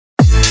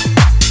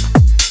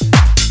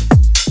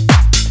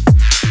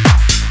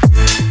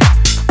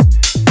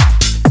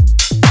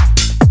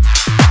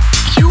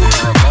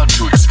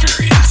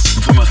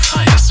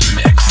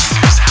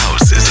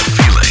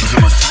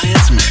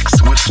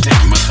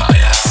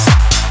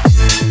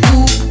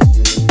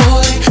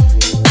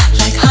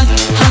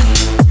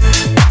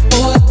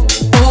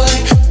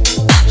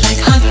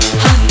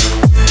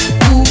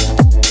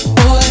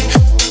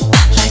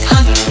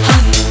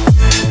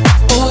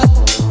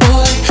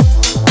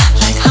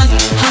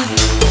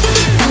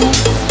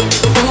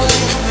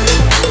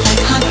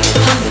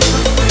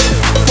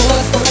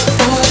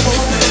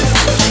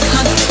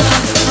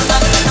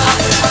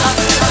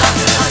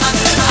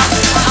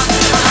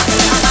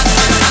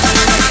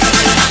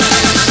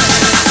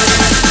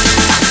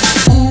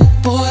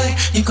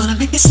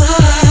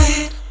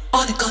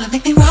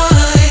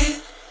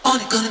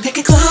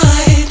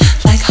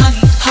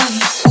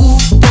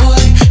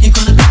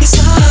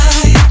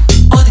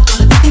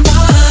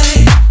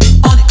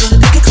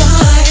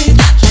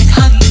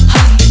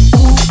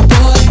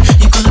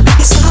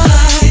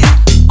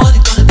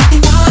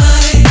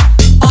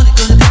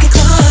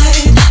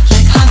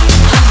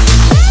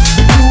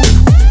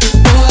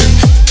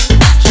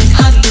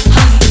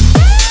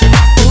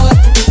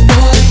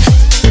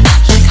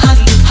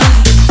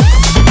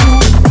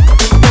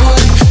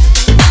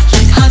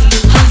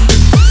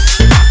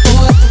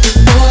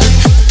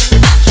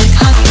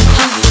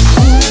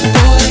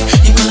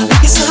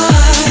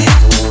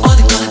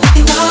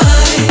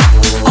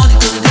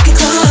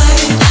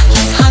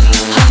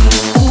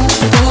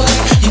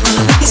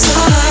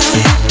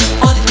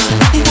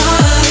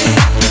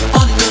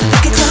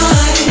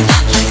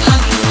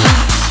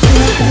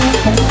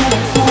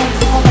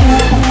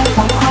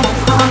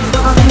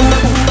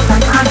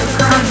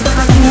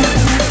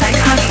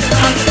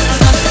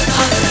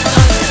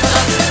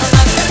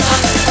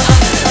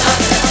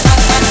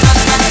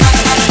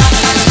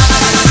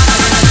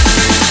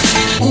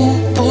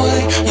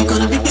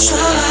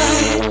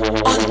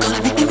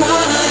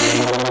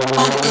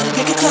gonna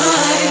make it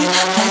glide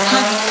like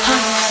honey,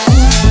 honey.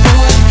 Ooh,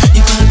 boy,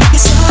 you're gonna make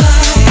it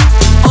slide.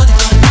 Oh, they're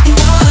gonna make it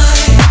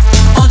wide.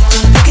 Oh, they're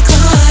gonna make it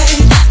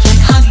glide like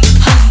honey,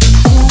 honey.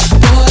 Ooh,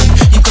 boy,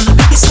 you're gonna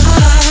make it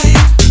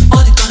slide. Oh,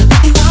 they're gonna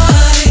make it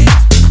wide.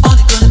 Oh,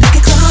 they're gonna make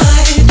it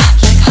glide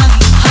like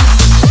honey, honey.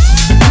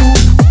 Ooh,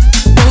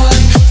 boy,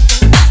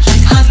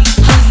 like honey,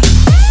 honey.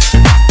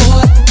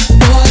 Boy,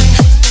 boy,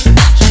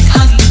 like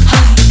honey,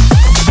 honey.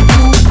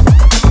 Ooh,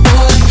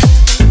 boy,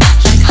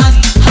 like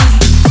honey, honey.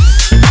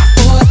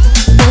 Boy,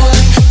 boy,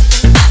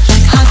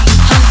 like honey,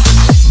 honey.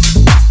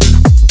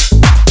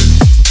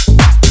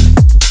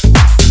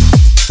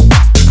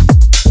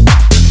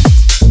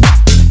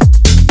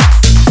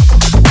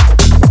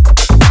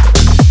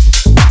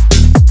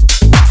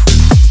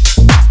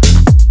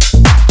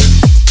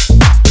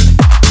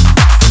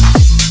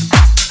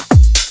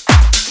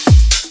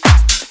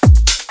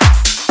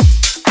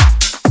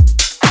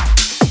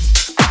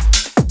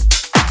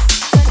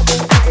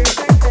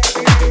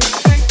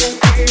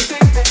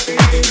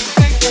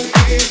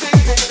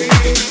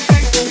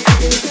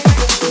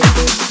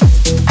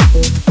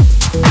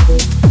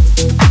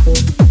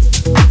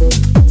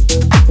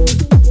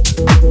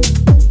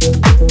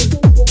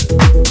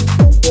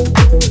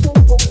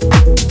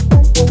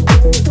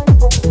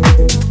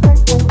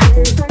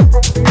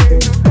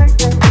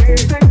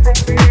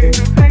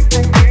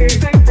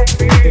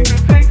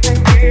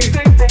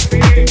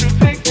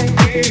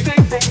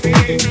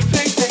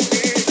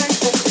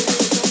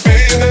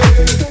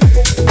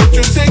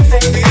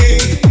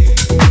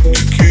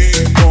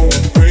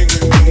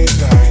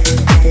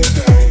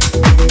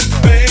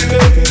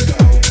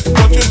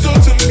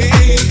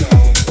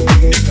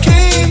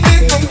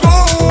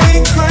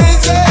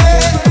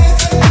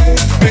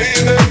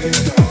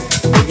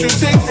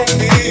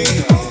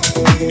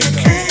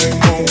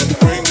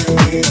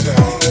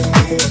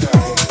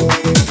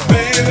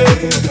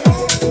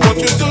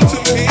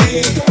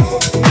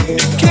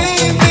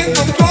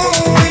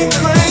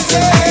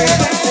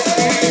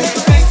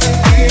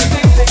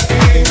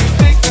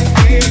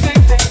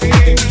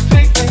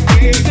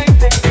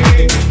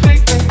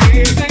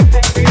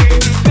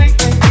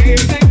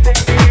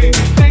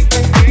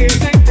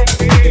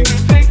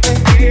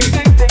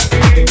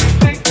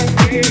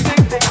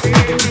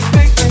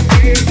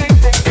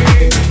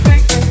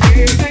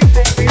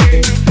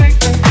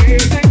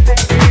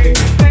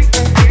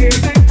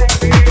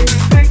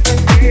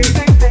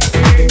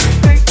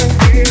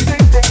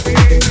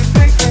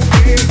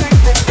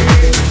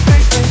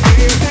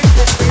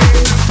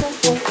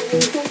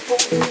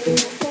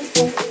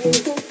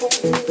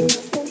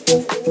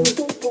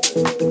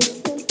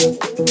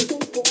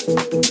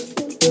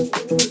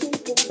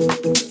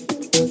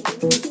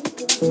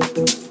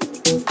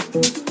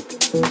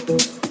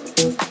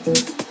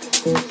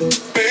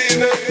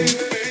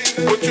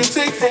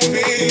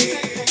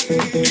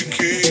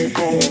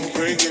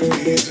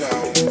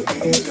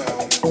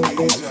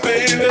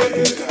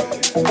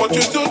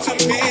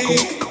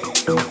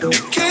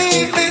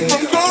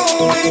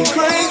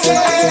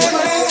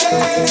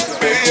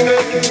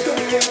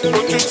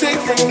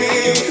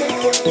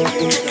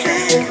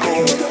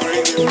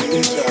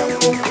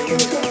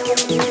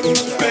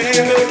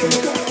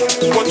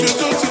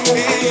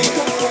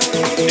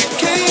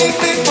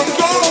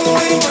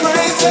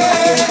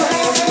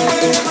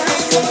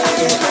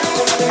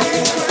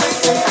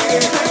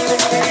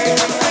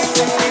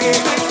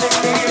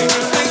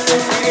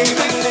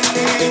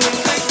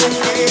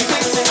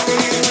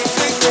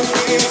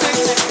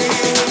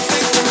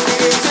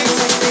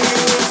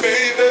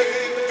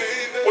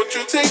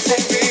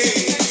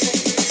 Take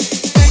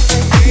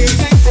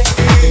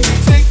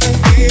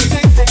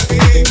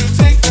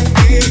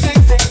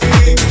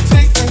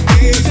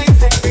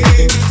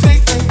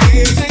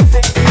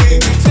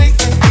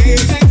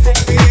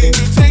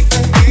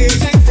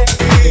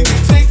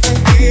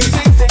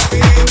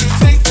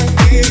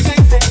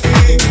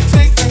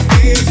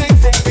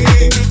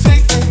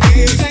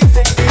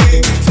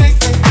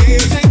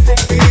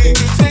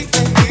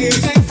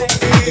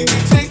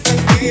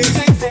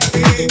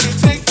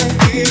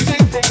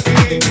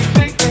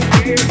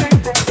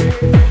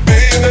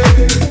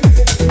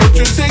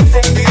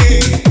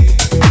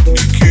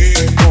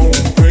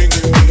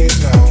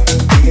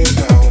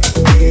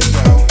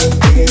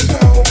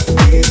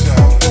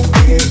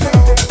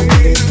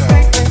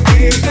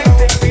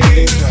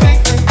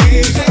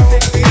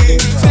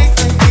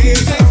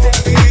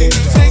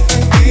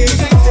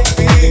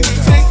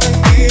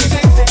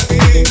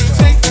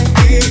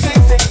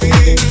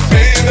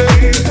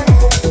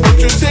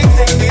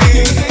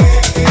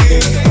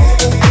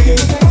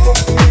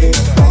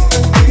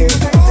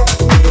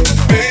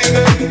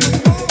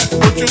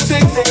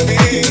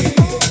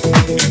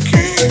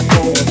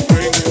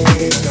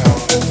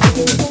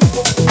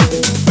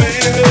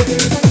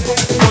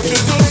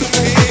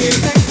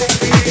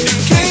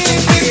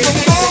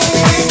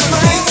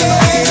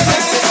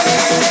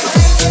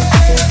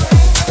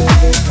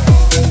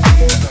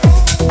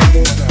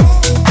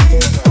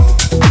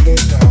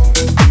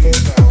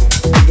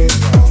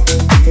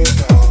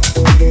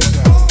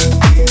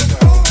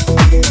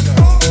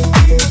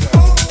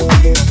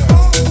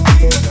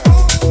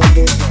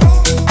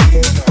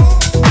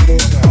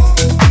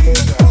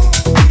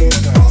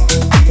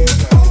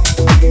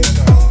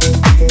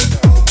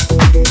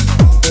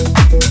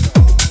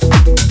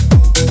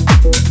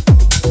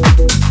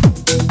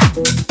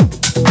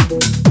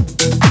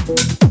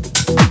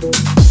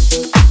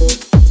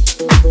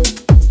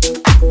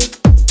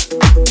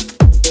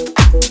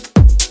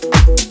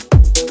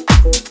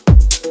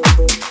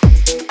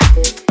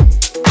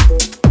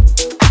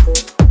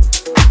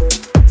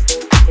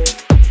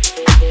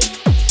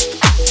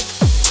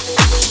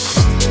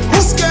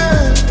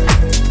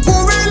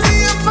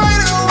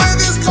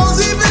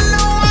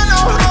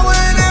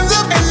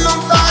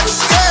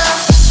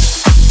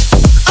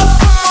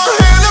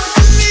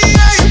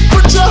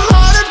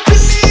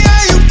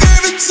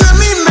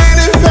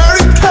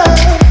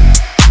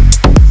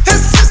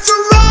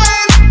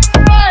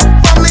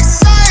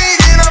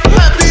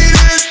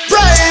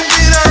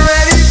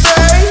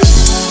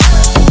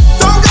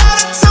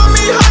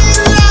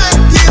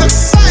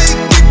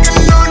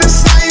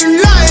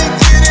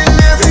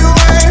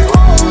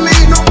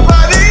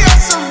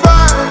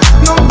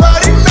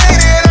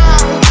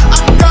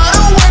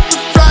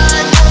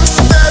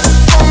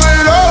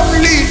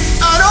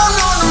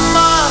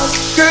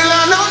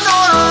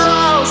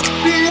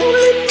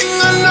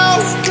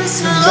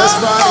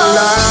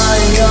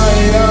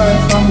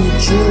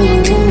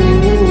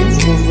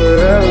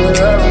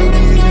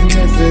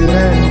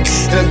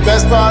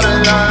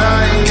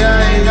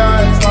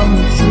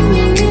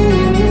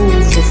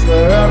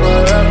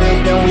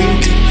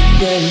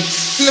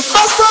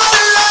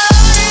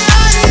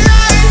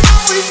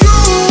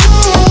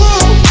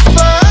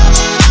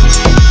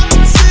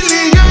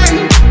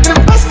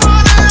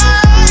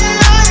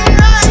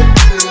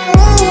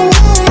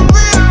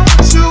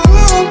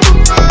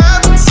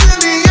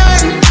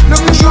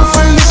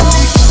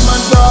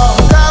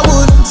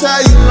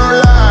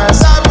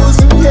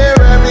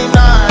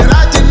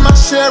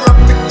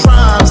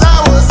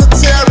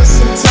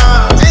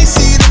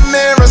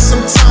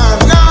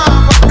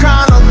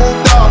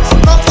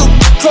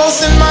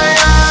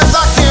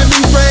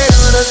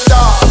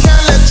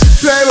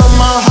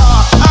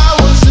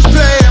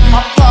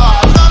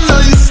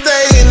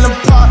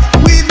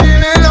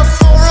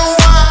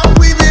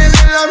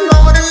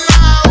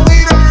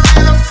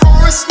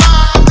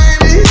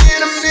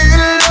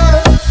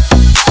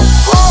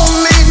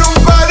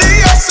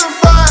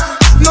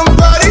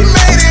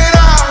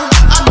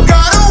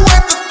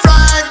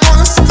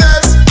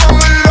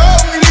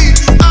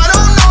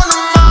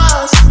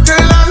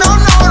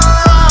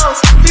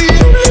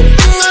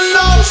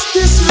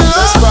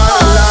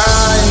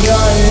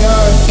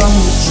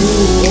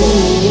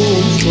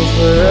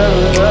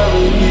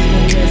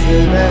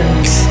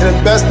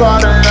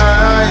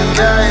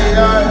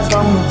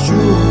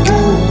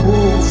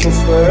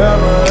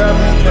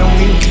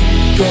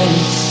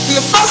experience.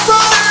 The best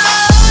part of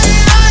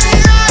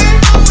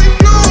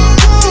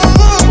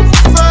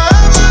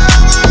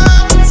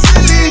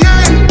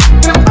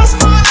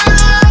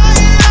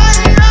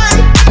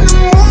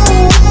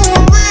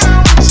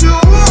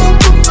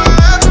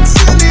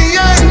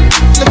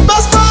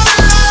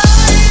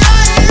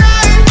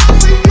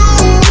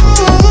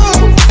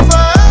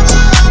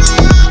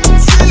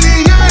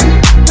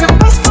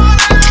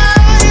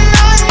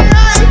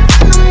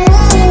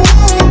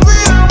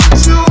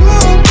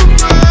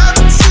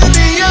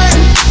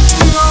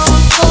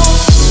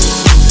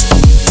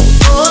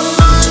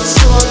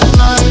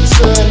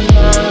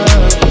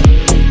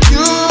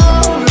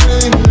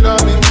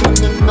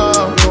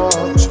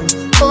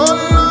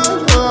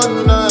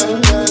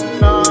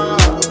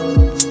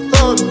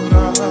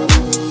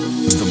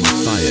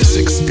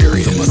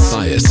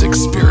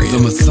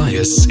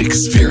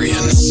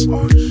Experience.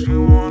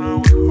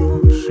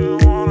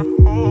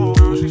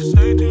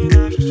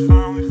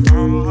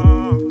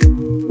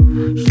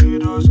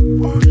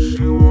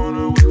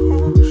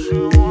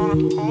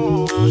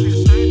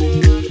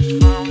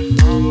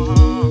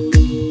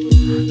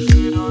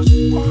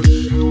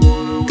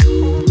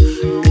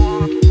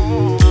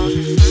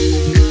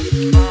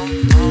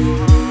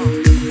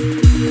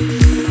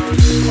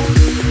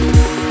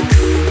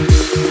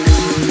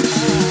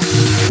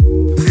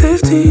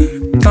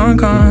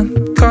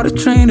 Gone. Caught a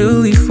train to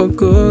leave for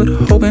good,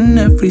 hoping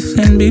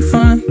everything be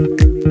fine.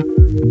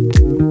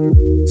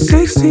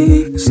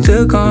 16,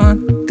 still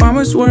gone.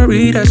 Mama's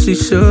worried as she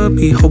should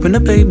be, hoping the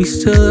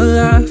baby's still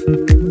alive.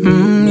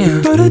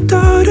 Yeah. But her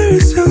daughter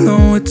is still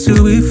nowhere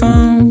to be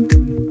found.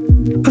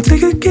 I'll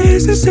take a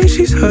guess and say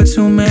she's hurt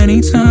too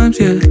many times,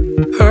 yeah.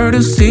 Heard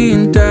her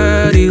seeing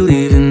daddy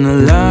leaving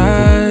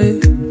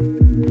alive.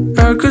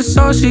 Her 'cause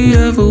all she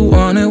ever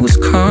wanted was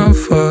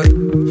comfort.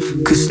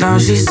 'Cause now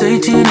she's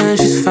 18 and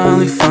she's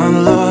finally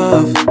found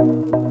love.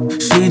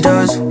 She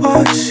does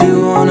what she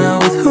wanna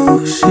with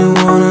who she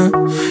wanna.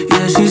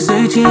 Yeah, she's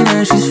 18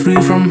 and she's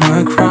free from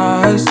her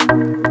cries.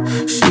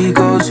 She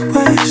goes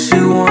where she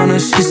wanna,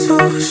 she's who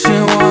she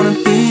wanna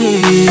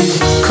be.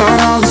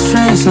 Caught all the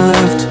strings and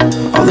left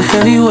all the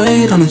heavy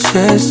weight on her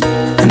chest,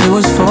 and it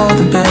was for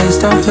the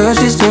best. I heard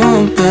she's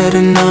doing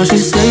better now.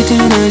 She's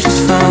 18 and she's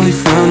finally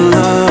found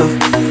love.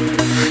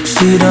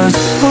 She does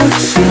what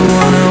she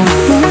wanna,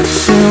 what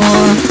she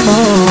wanna,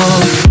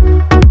 oh.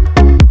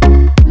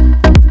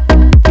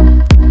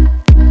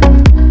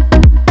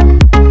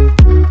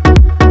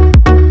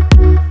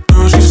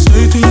 Now she's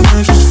 18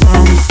 and she's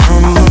finally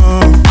found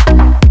love.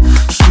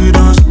 She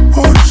does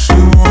what she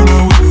wanna,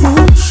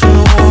 what she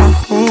wanna,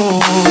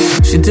 oh.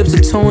 She dips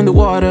her toe in the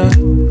water,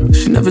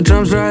 she never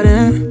jumps right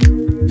in.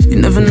 You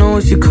never know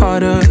if you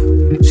caught her,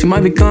 she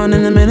might be gone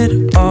in a minute,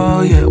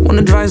 oh yeah. When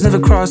the dries never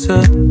cross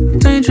her,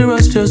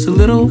 dangerous just a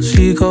little.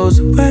 She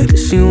goes where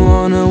she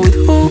wanna, with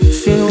who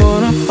she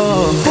wanna,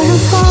 oh. And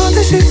her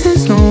father, she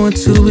is nowhere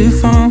to be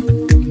found.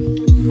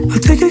 I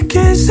take a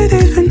guess that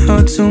they've been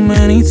hurt too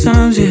many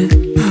times, yeah.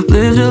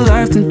 Lived her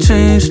life and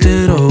changed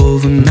it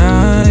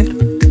overnight,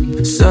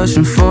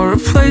 searching for a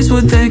place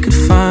where they could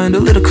find a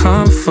little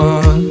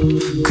comfort.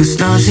 'Cause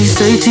now she's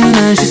 18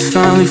 and she's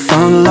finally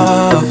found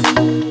love.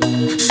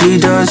 She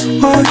does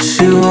what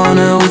she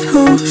wanna with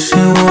who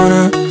she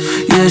wanna.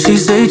 Yeah,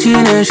 she's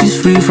 18 and she's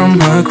free from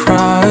her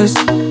cries.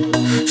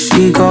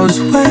 She goes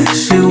where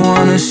she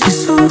wanna, she's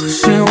who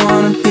she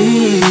wanna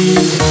be.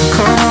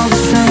 Caught all the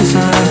strings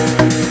and left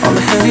all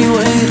the heavy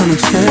weight on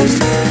her chest,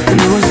 and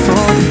it was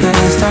for the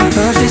best. I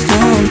heard she's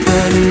doing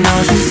better now.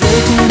 She's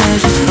 18 and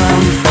she's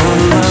finally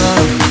found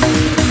love.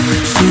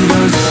 She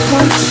does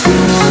what she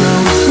wanna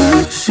with who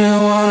she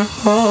wanna,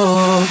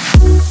 oh.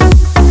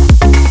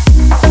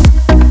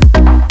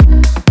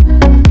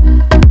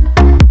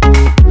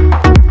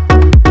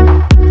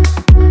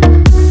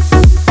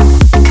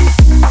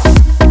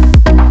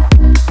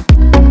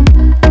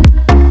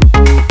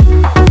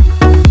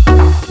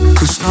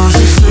 Now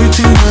she's 18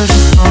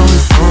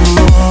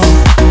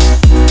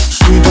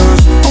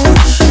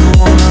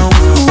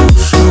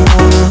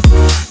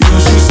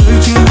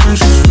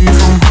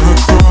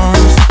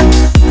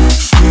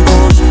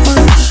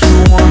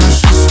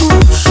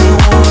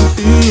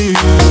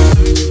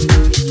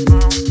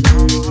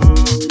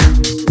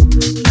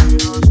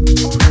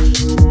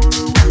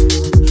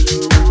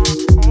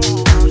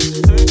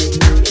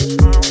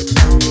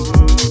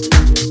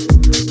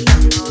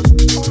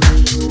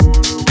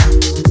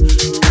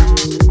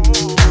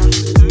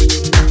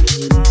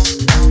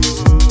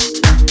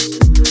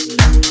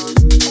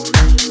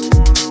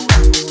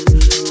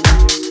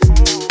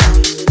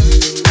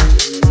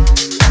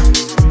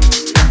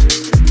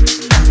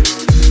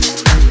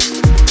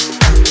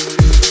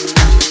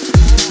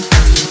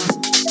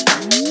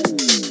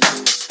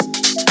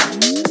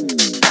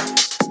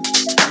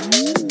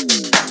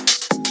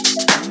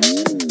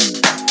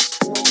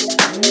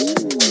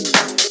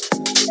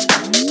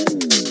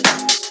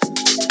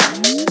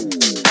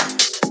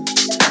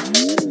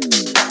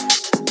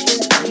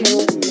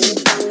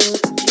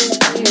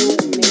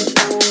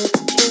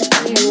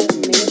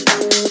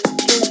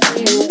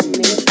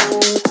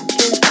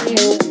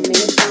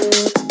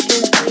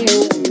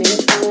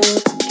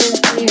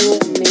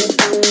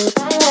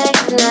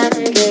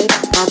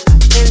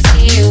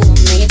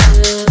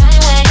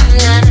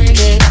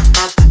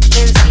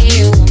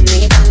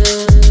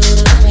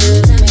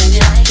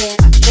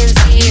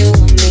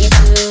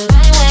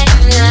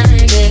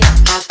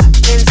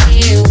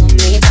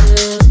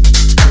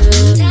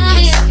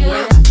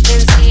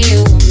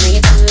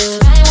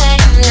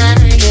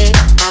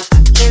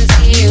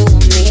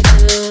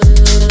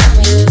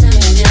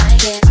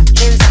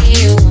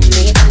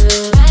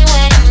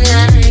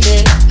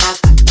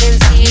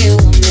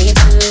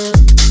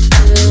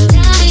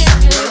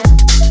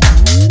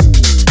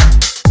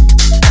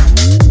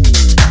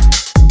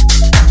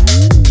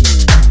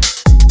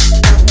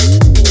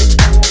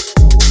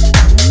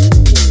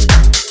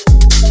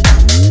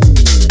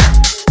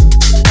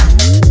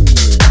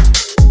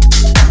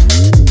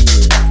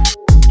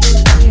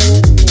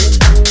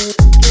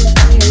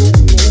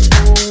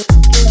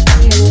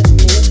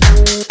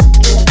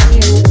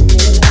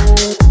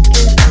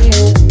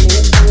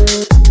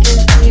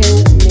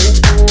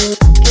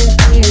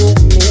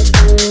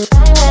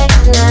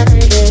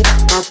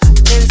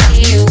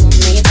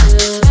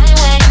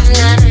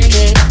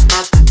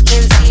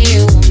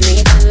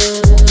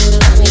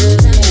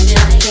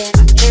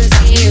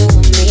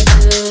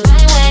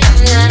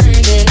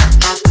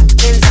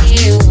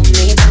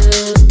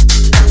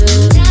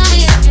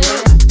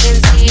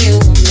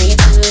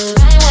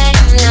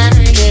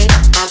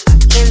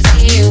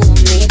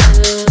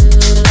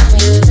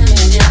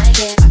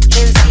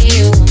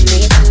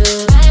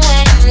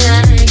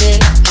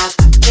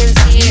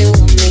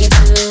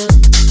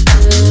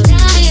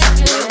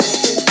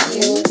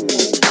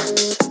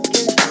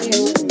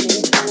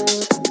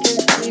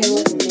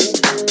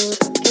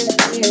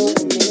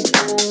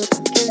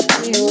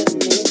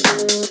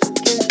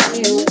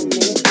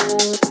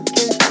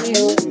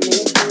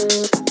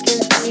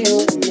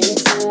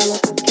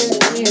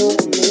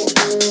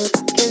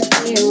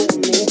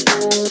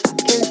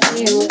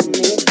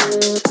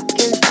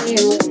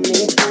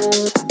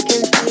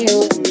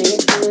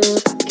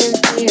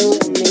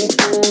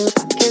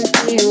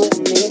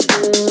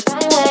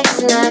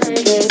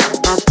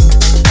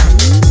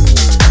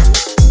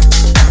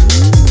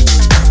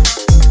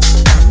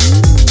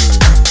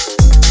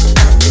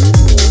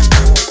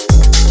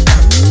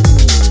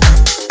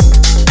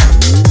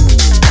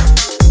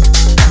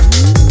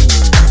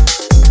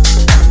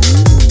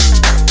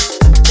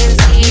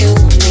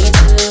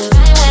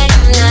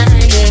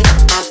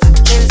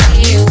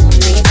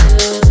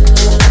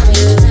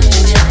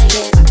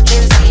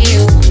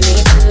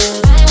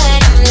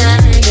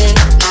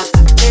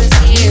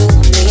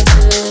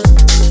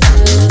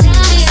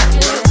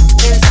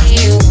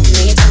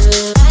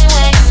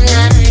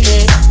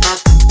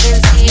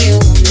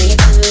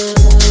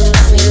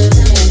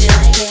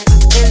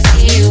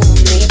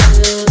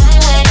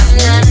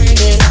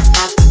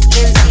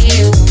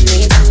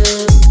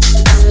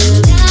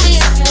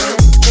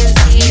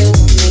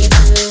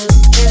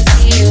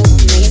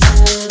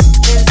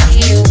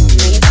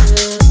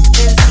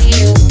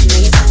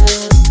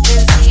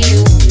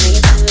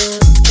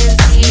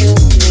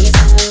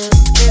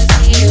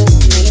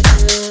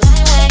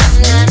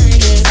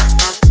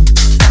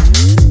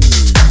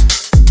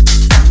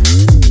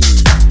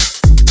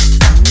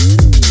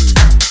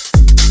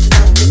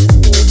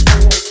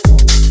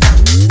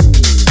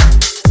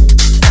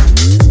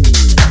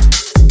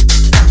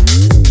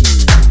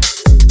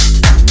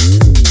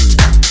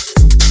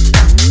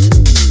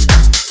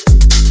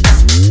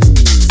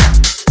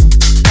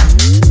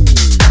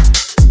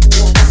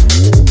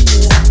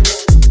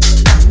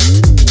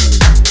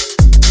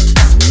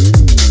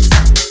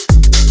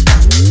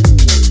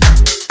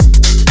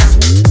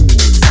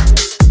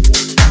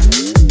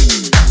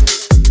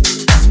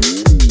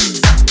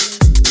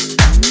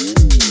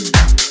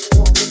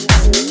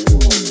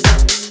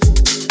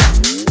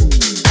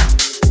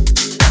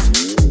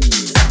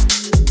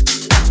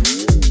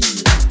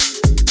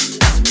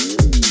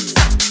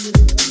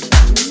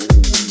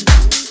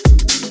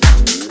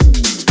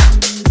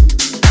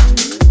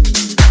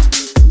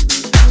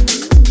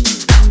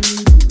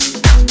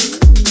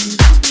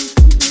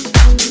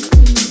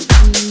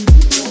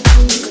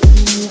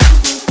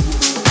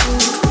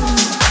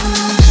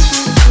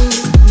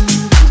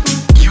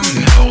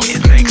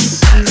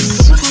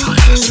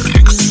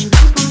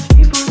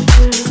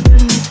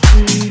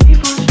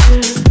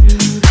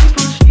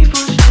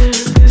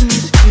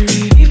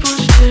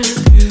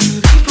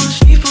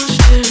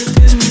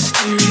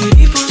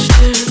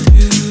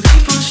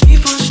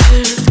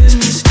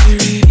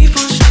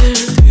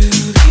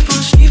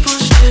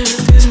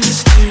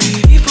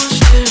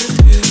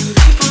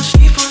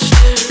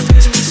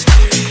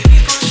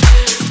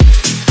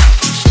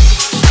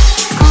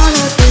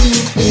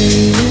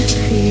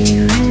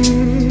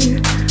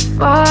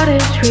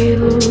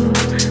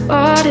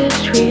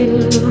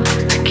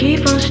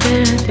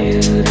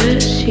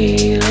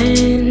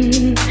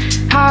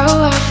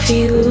 How I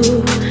feel.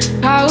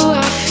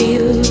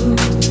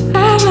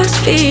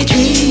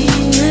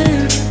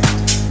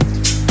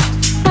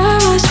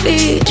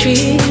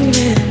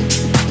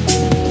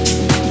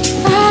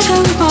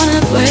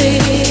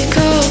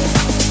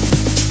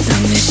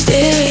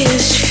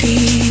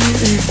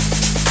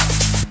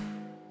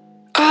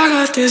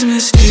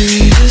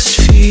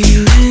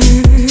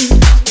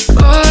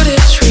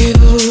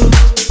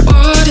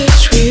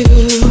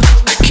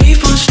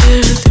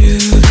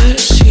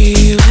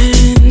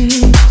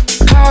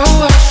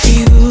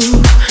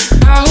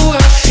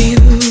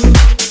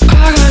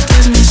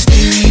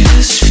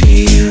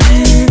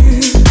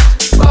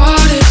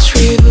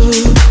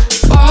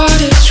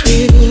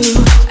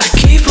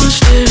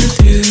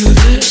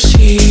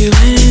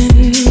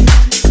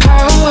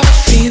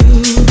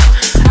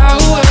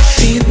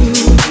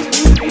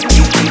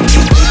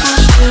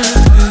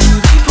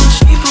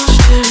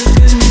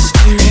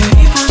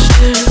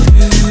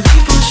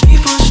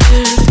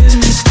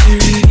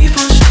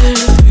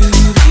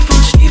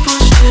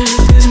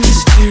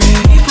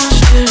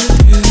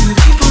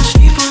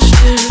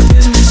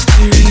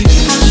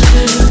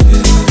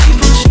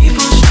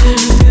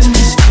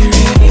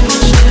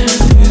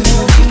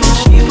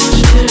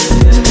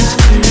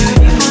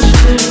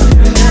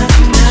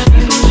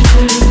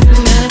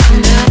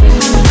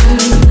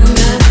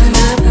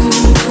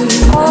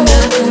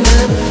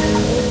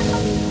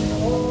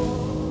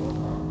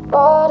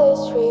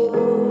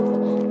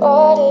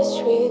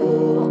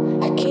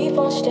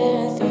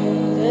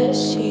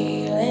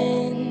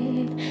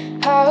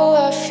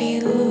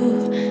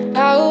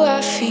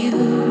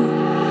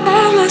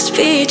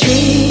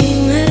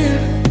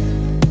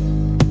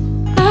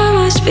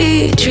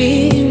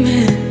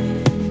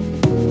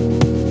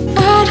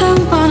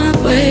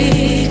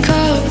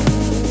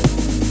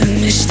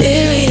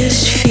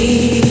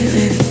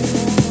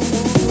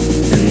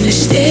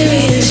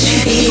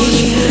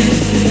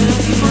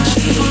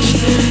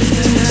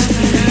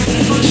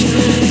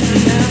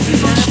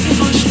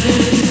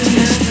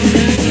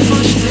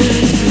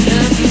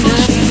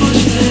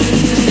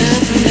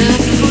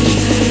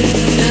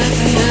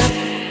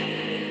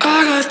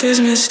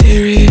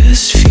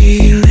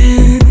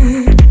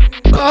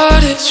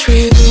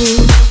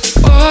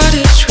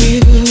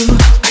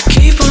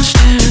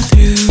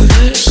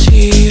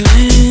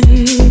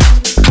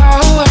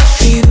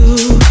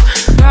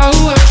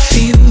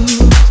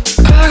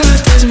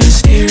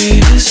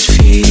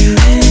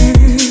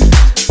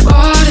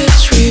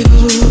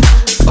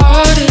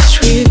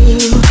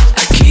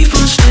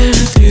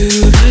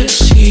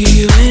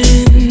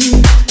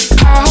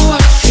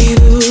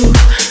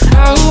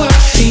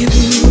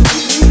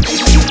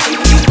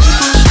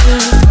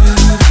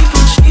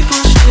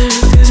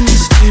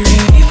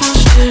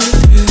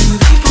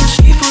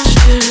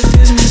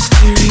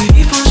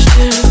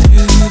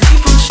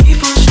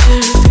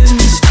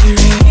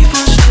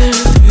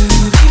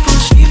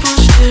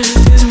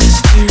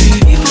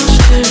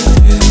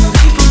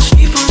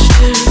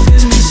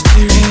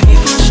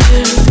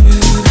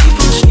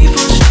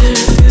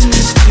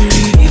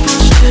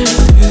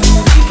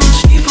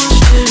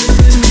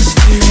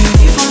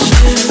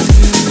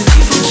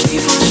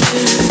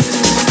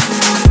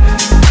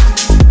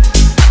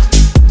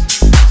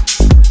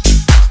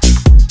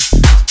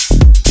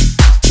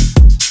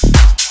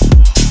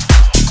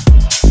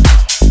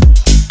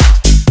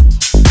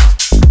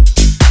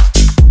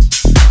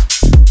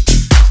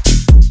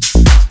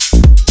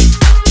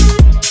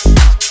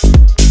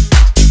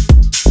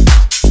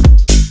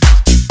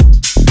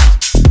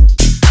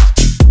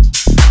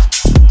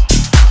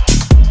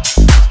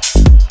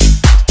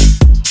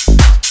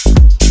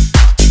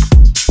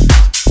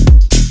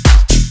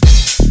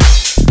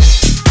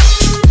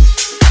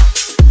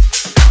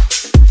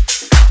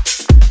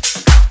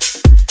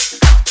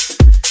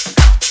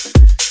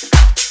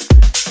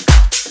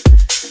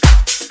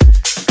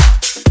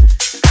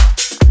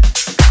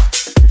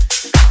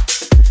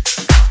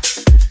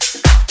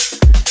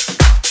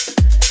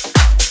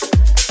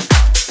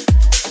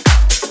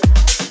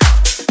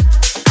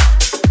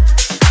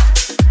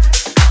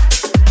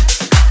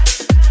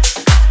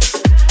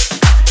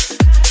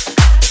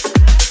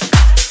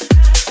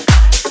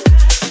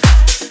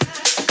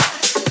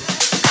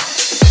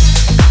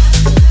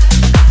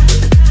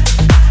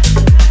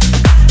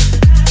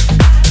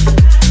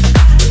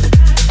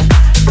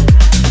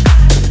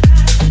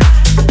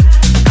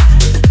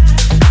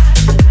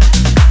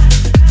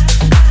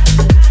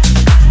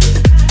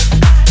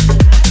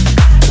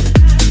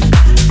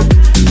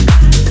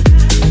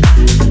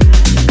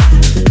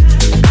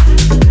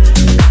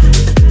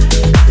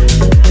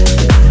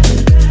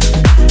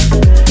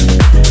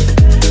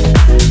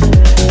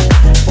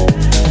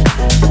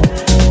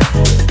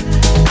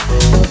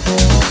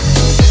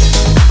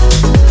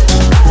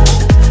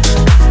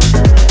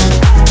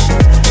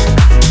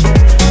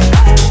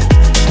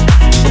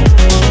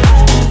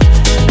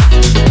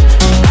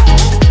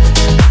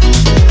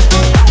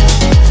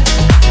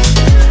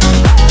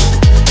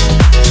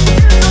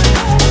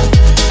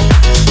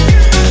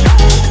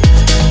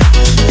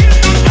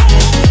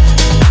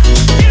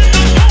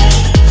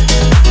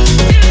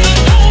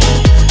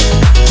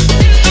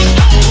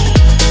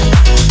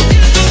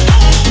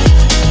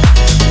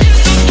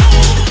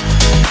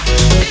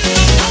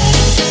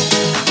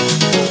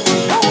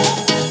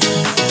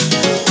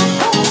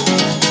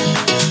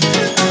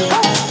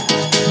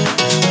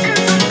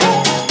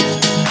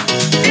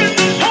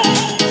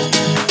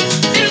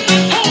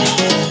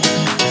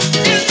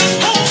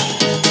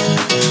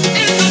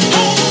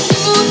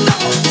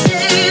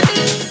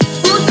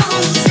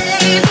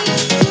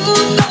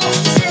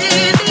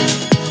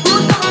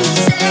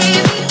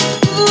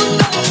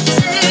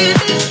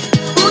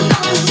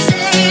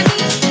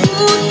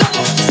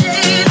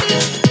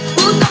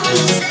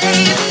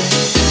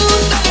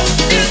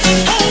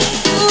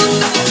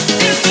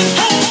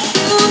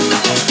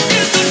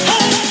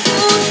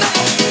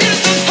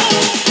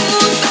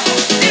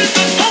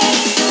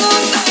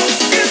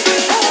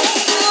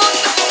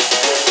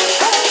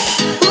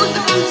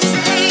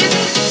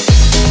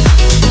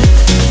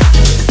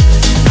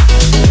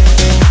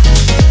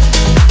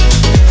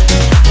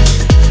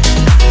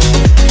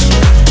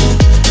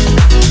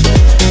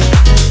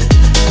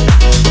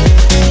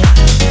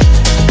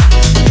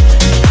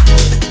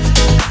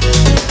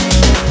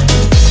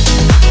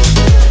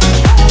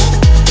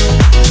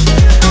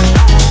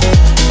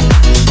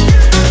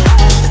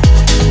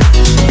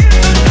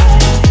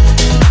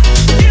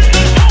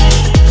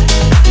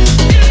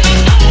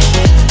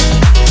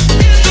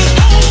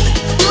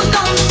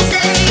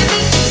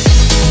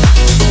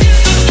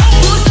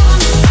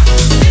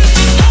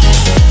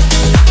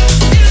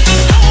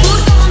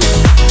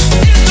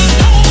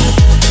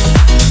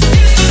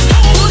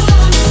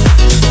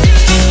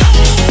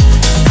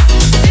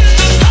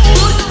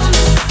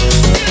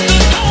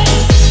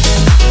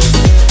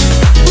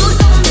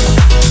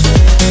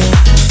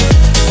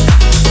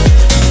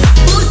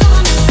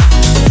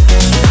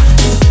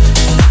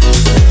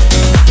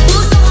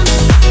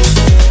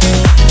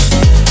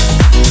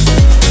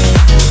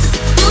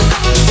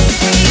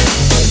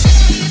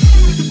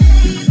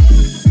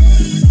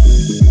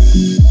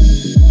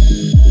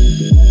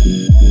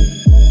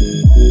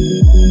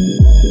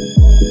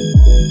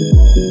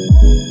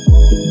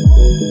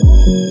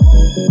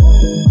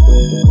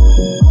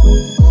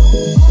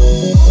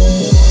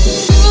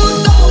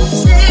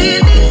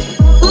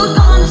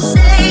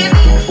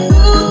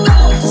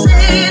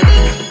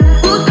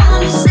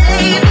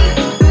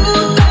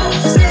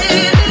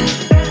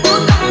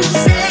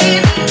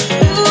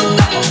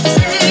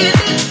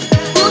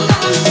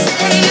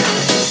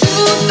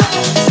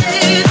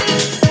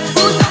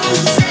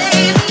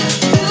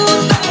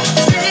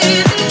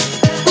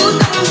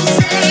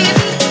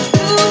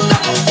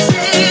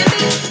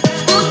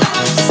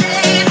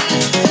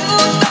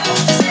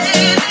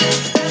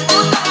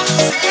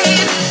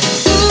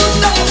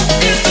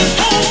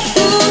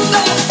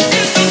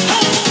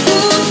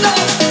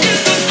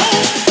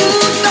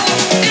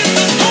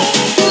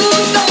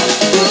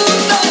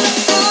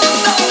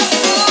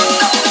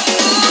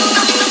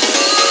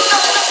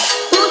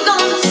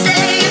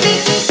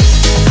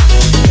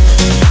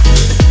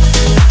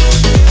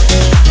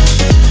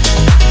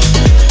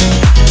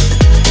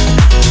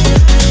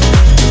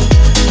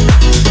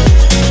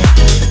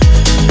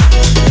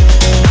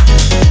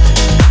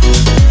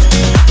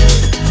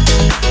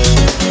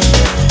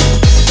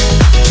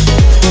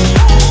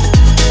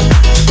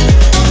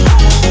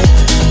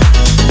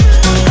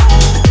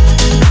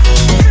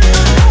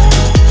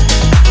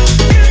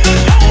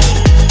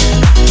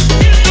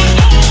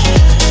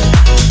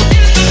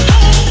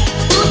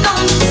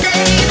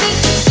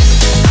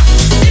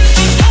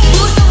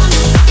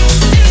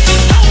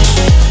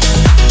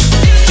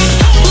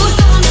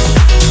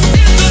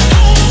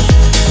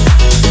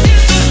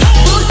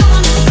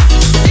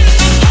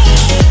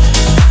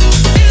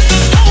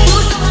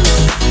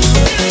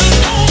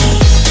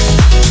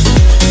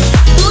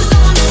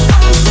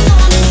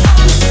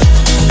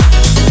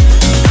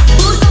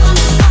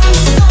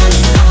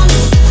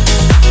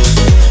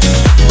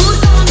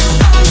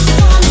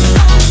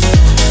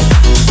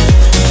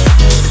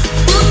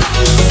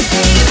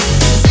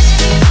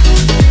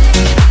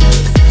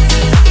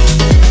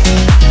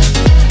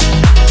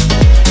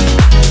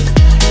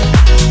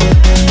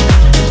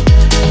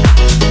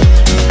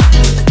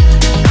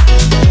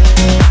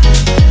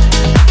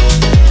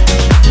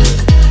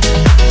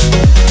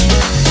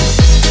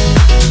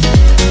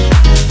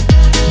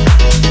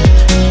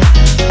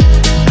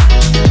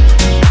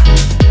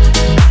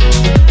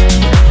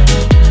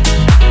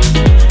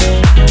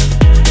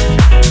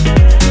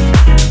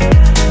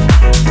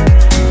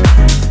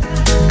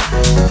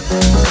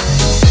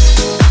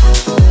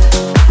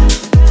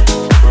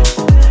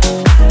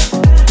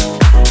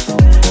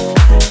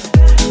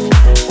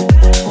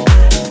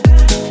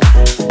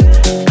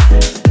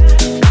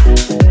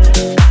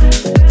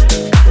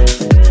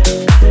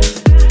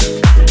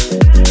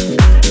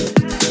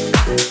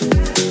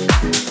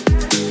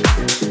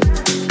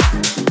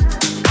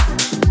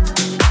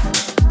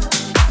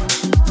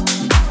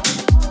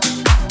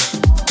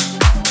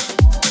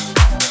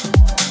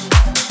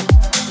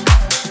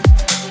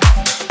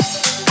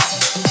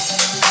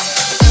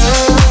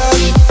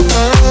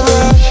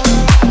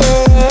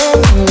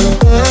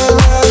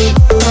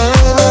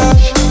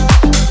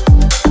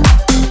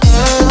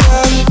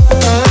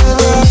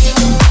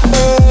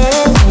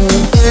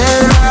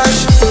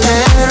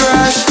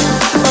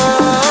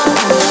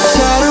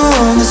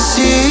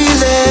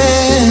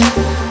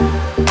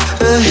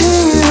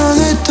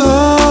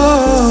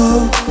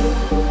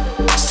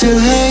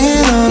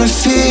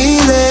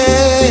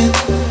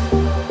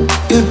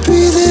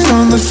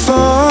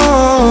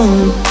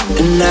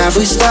 have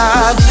we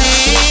stopped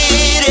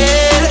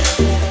bleeding?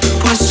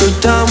 We're so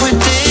done with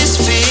this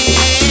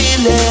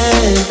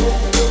feeling.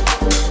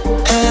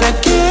 And I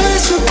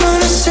guess we're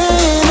gonna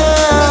say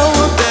now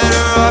we're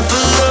better off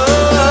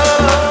alone.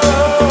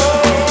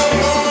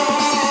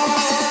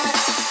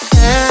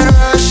 And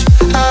rush,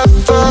 I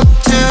fall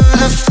to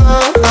the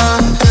floor.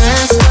 Our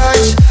hands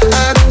touch,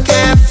 I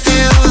can't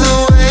feel the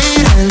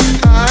weight. And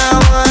I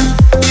want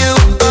you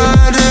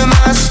under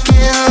my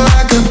skin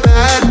like a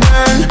bad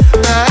burn,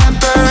 bad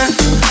burn.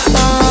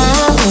 Oh,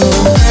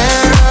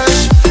 and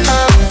rush,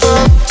 I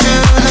fall to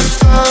the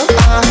floor.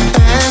 Our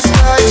hands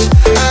touch,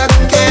 I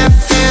can't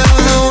feel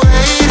the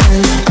weight.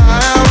 And I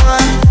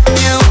want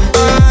you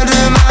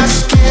under my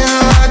skin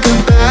like a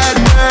bad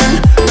burn,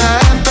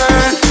 bad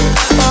burn.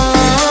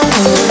 Oh,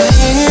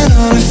 hanging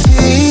on a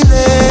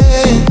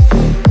feeling.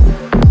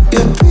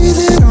 You're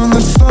breathing on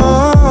the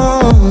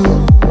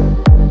phone.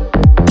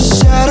 A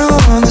shadow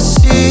on the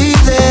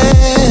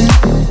ceiling.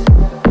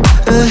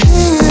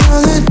 Hanging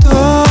on the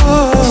door.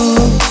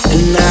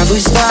 And have we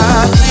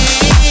stopped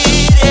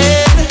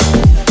bleeding?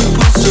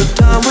 We're so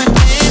done with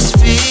this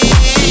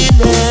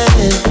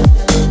feeling.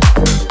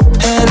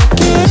 And I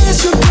guess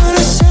we're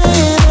gonna say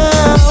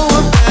now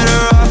we're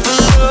better off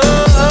alone.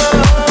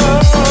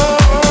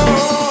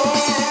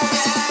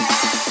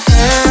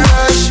 And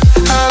rush,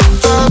 I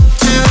fall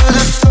to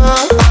the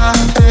floor. Our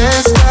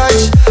hands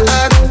touch,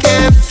 I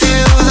can't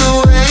feel the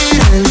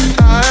weight. And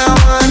I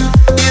want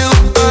you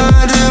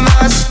under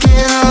my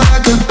skin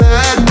like a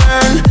bad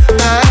burn,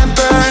 bad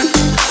burn.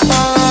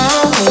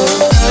 Oh,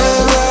 and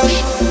rush,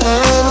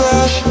 and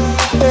rush,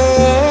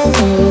 and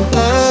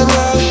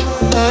rush,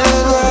 and rush, and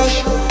rush,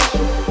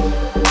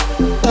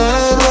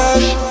 and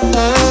rush, and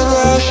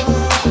rush,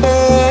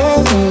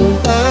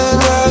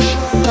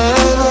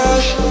 and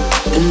rush.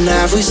 And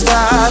have we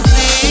stopped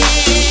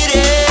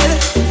bleeding?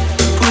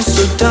 We're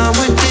so done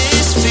with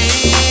this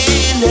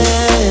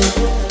feeling.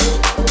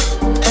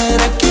 And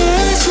I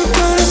guess we're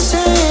gonna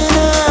say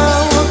now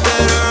we're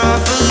better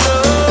off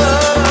alone.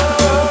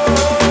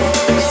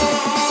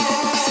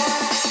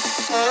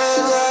 And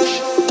rush,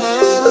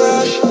 and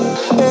rush,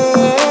 and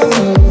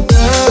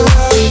rush, and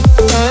rush,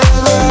 and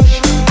rush,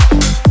 and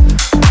rush,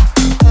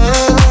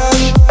 and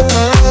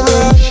rush,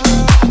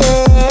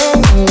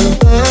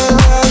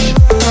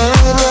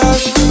 and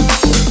rush.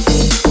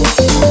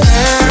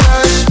 And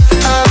rush,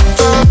 I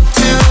fall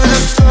to the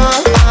floor.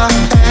 Our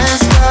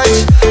hands touch,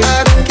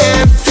 I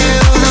can't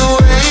feel the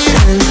weight.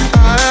 And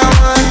I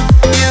want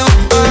you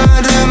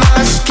under my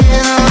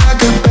skin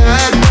like a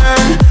bad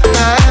burn,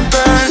 bad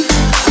burn.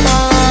 Oh,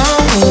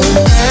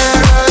 and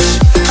rush,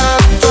 I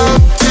fall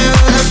to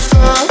the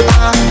floor.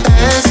 Our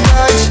hands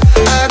touch,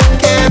 I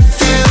can't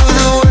feel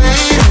the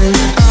weight. And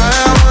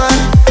I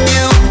want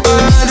you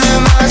under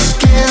my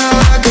skin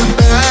like a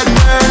bad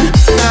burn,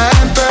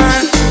 bad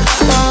burn.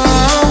 Oh.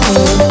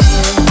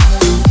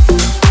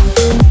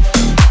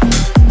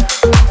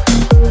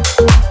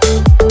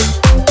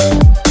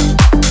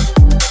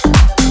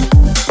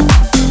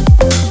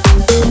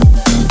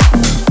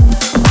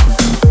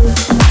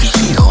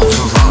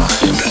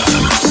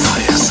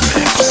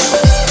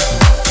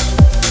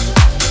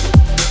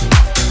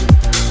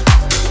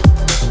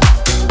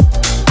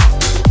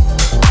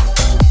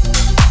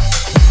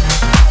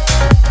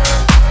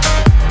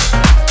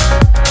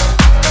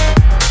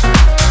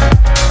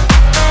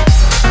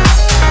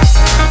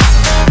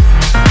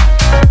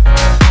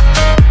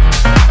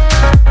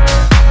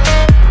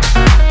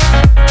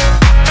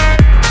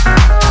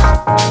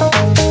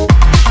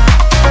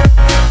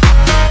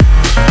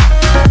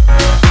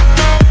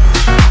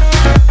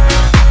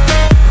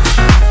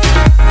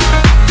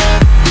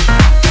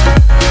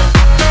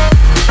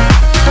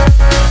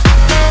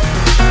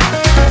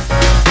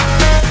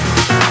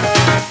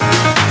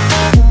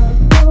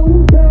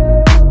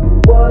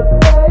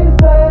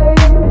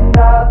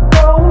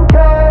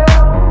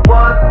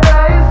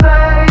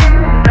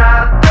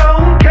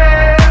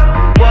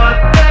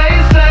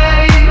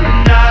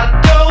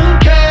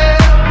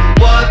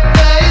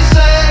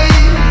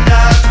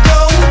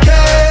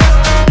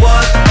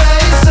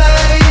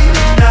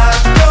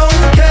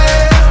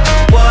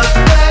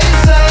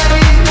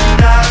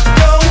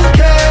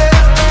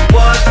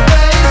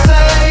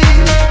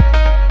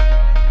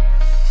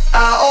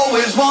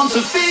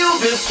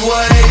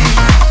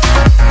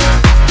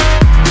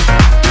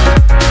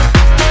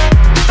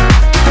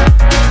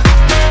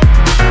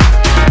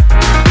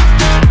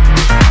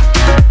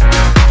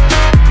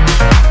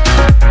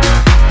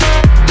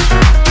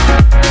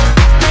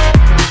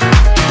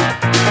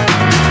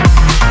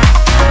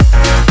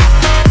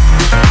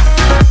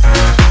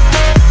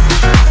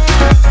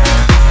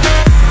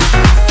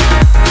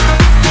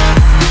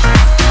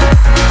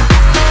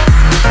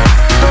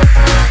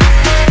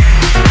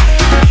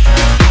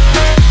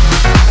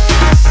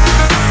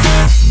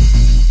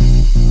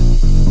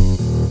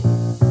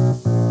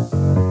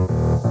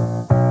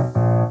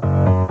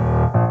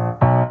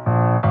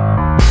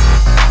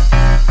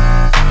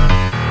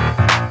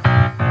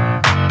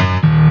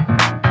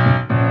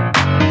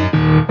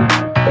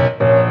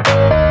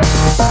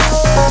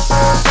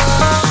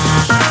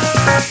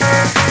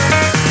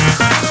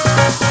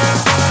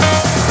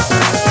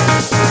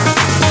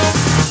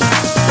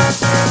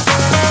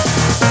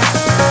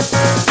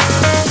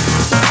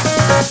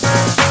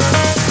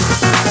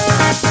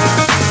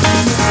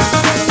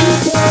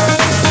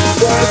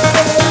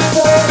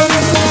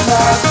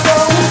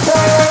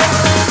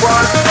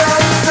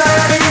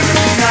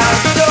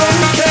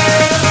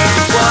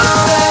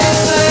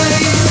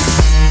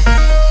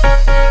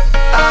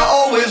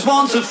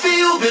 to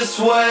feel this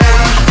way.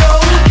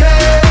 Don't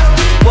care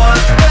what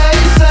they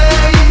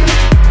say.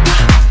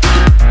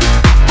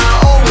 I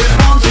always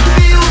want to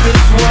feel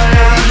this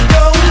way.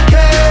 Don't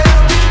care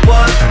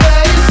what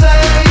they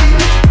say.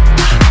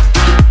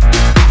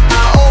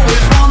 I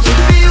always want to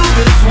feel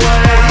this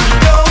way.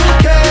 Don't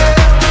care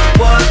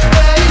what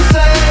they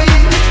say.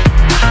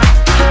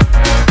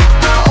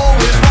 I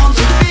always want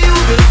to feel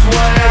this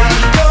way.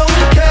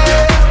 Don't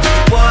care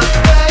what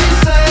they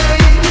say.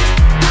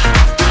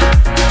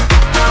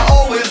 I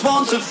always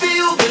want to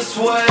feel this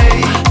way.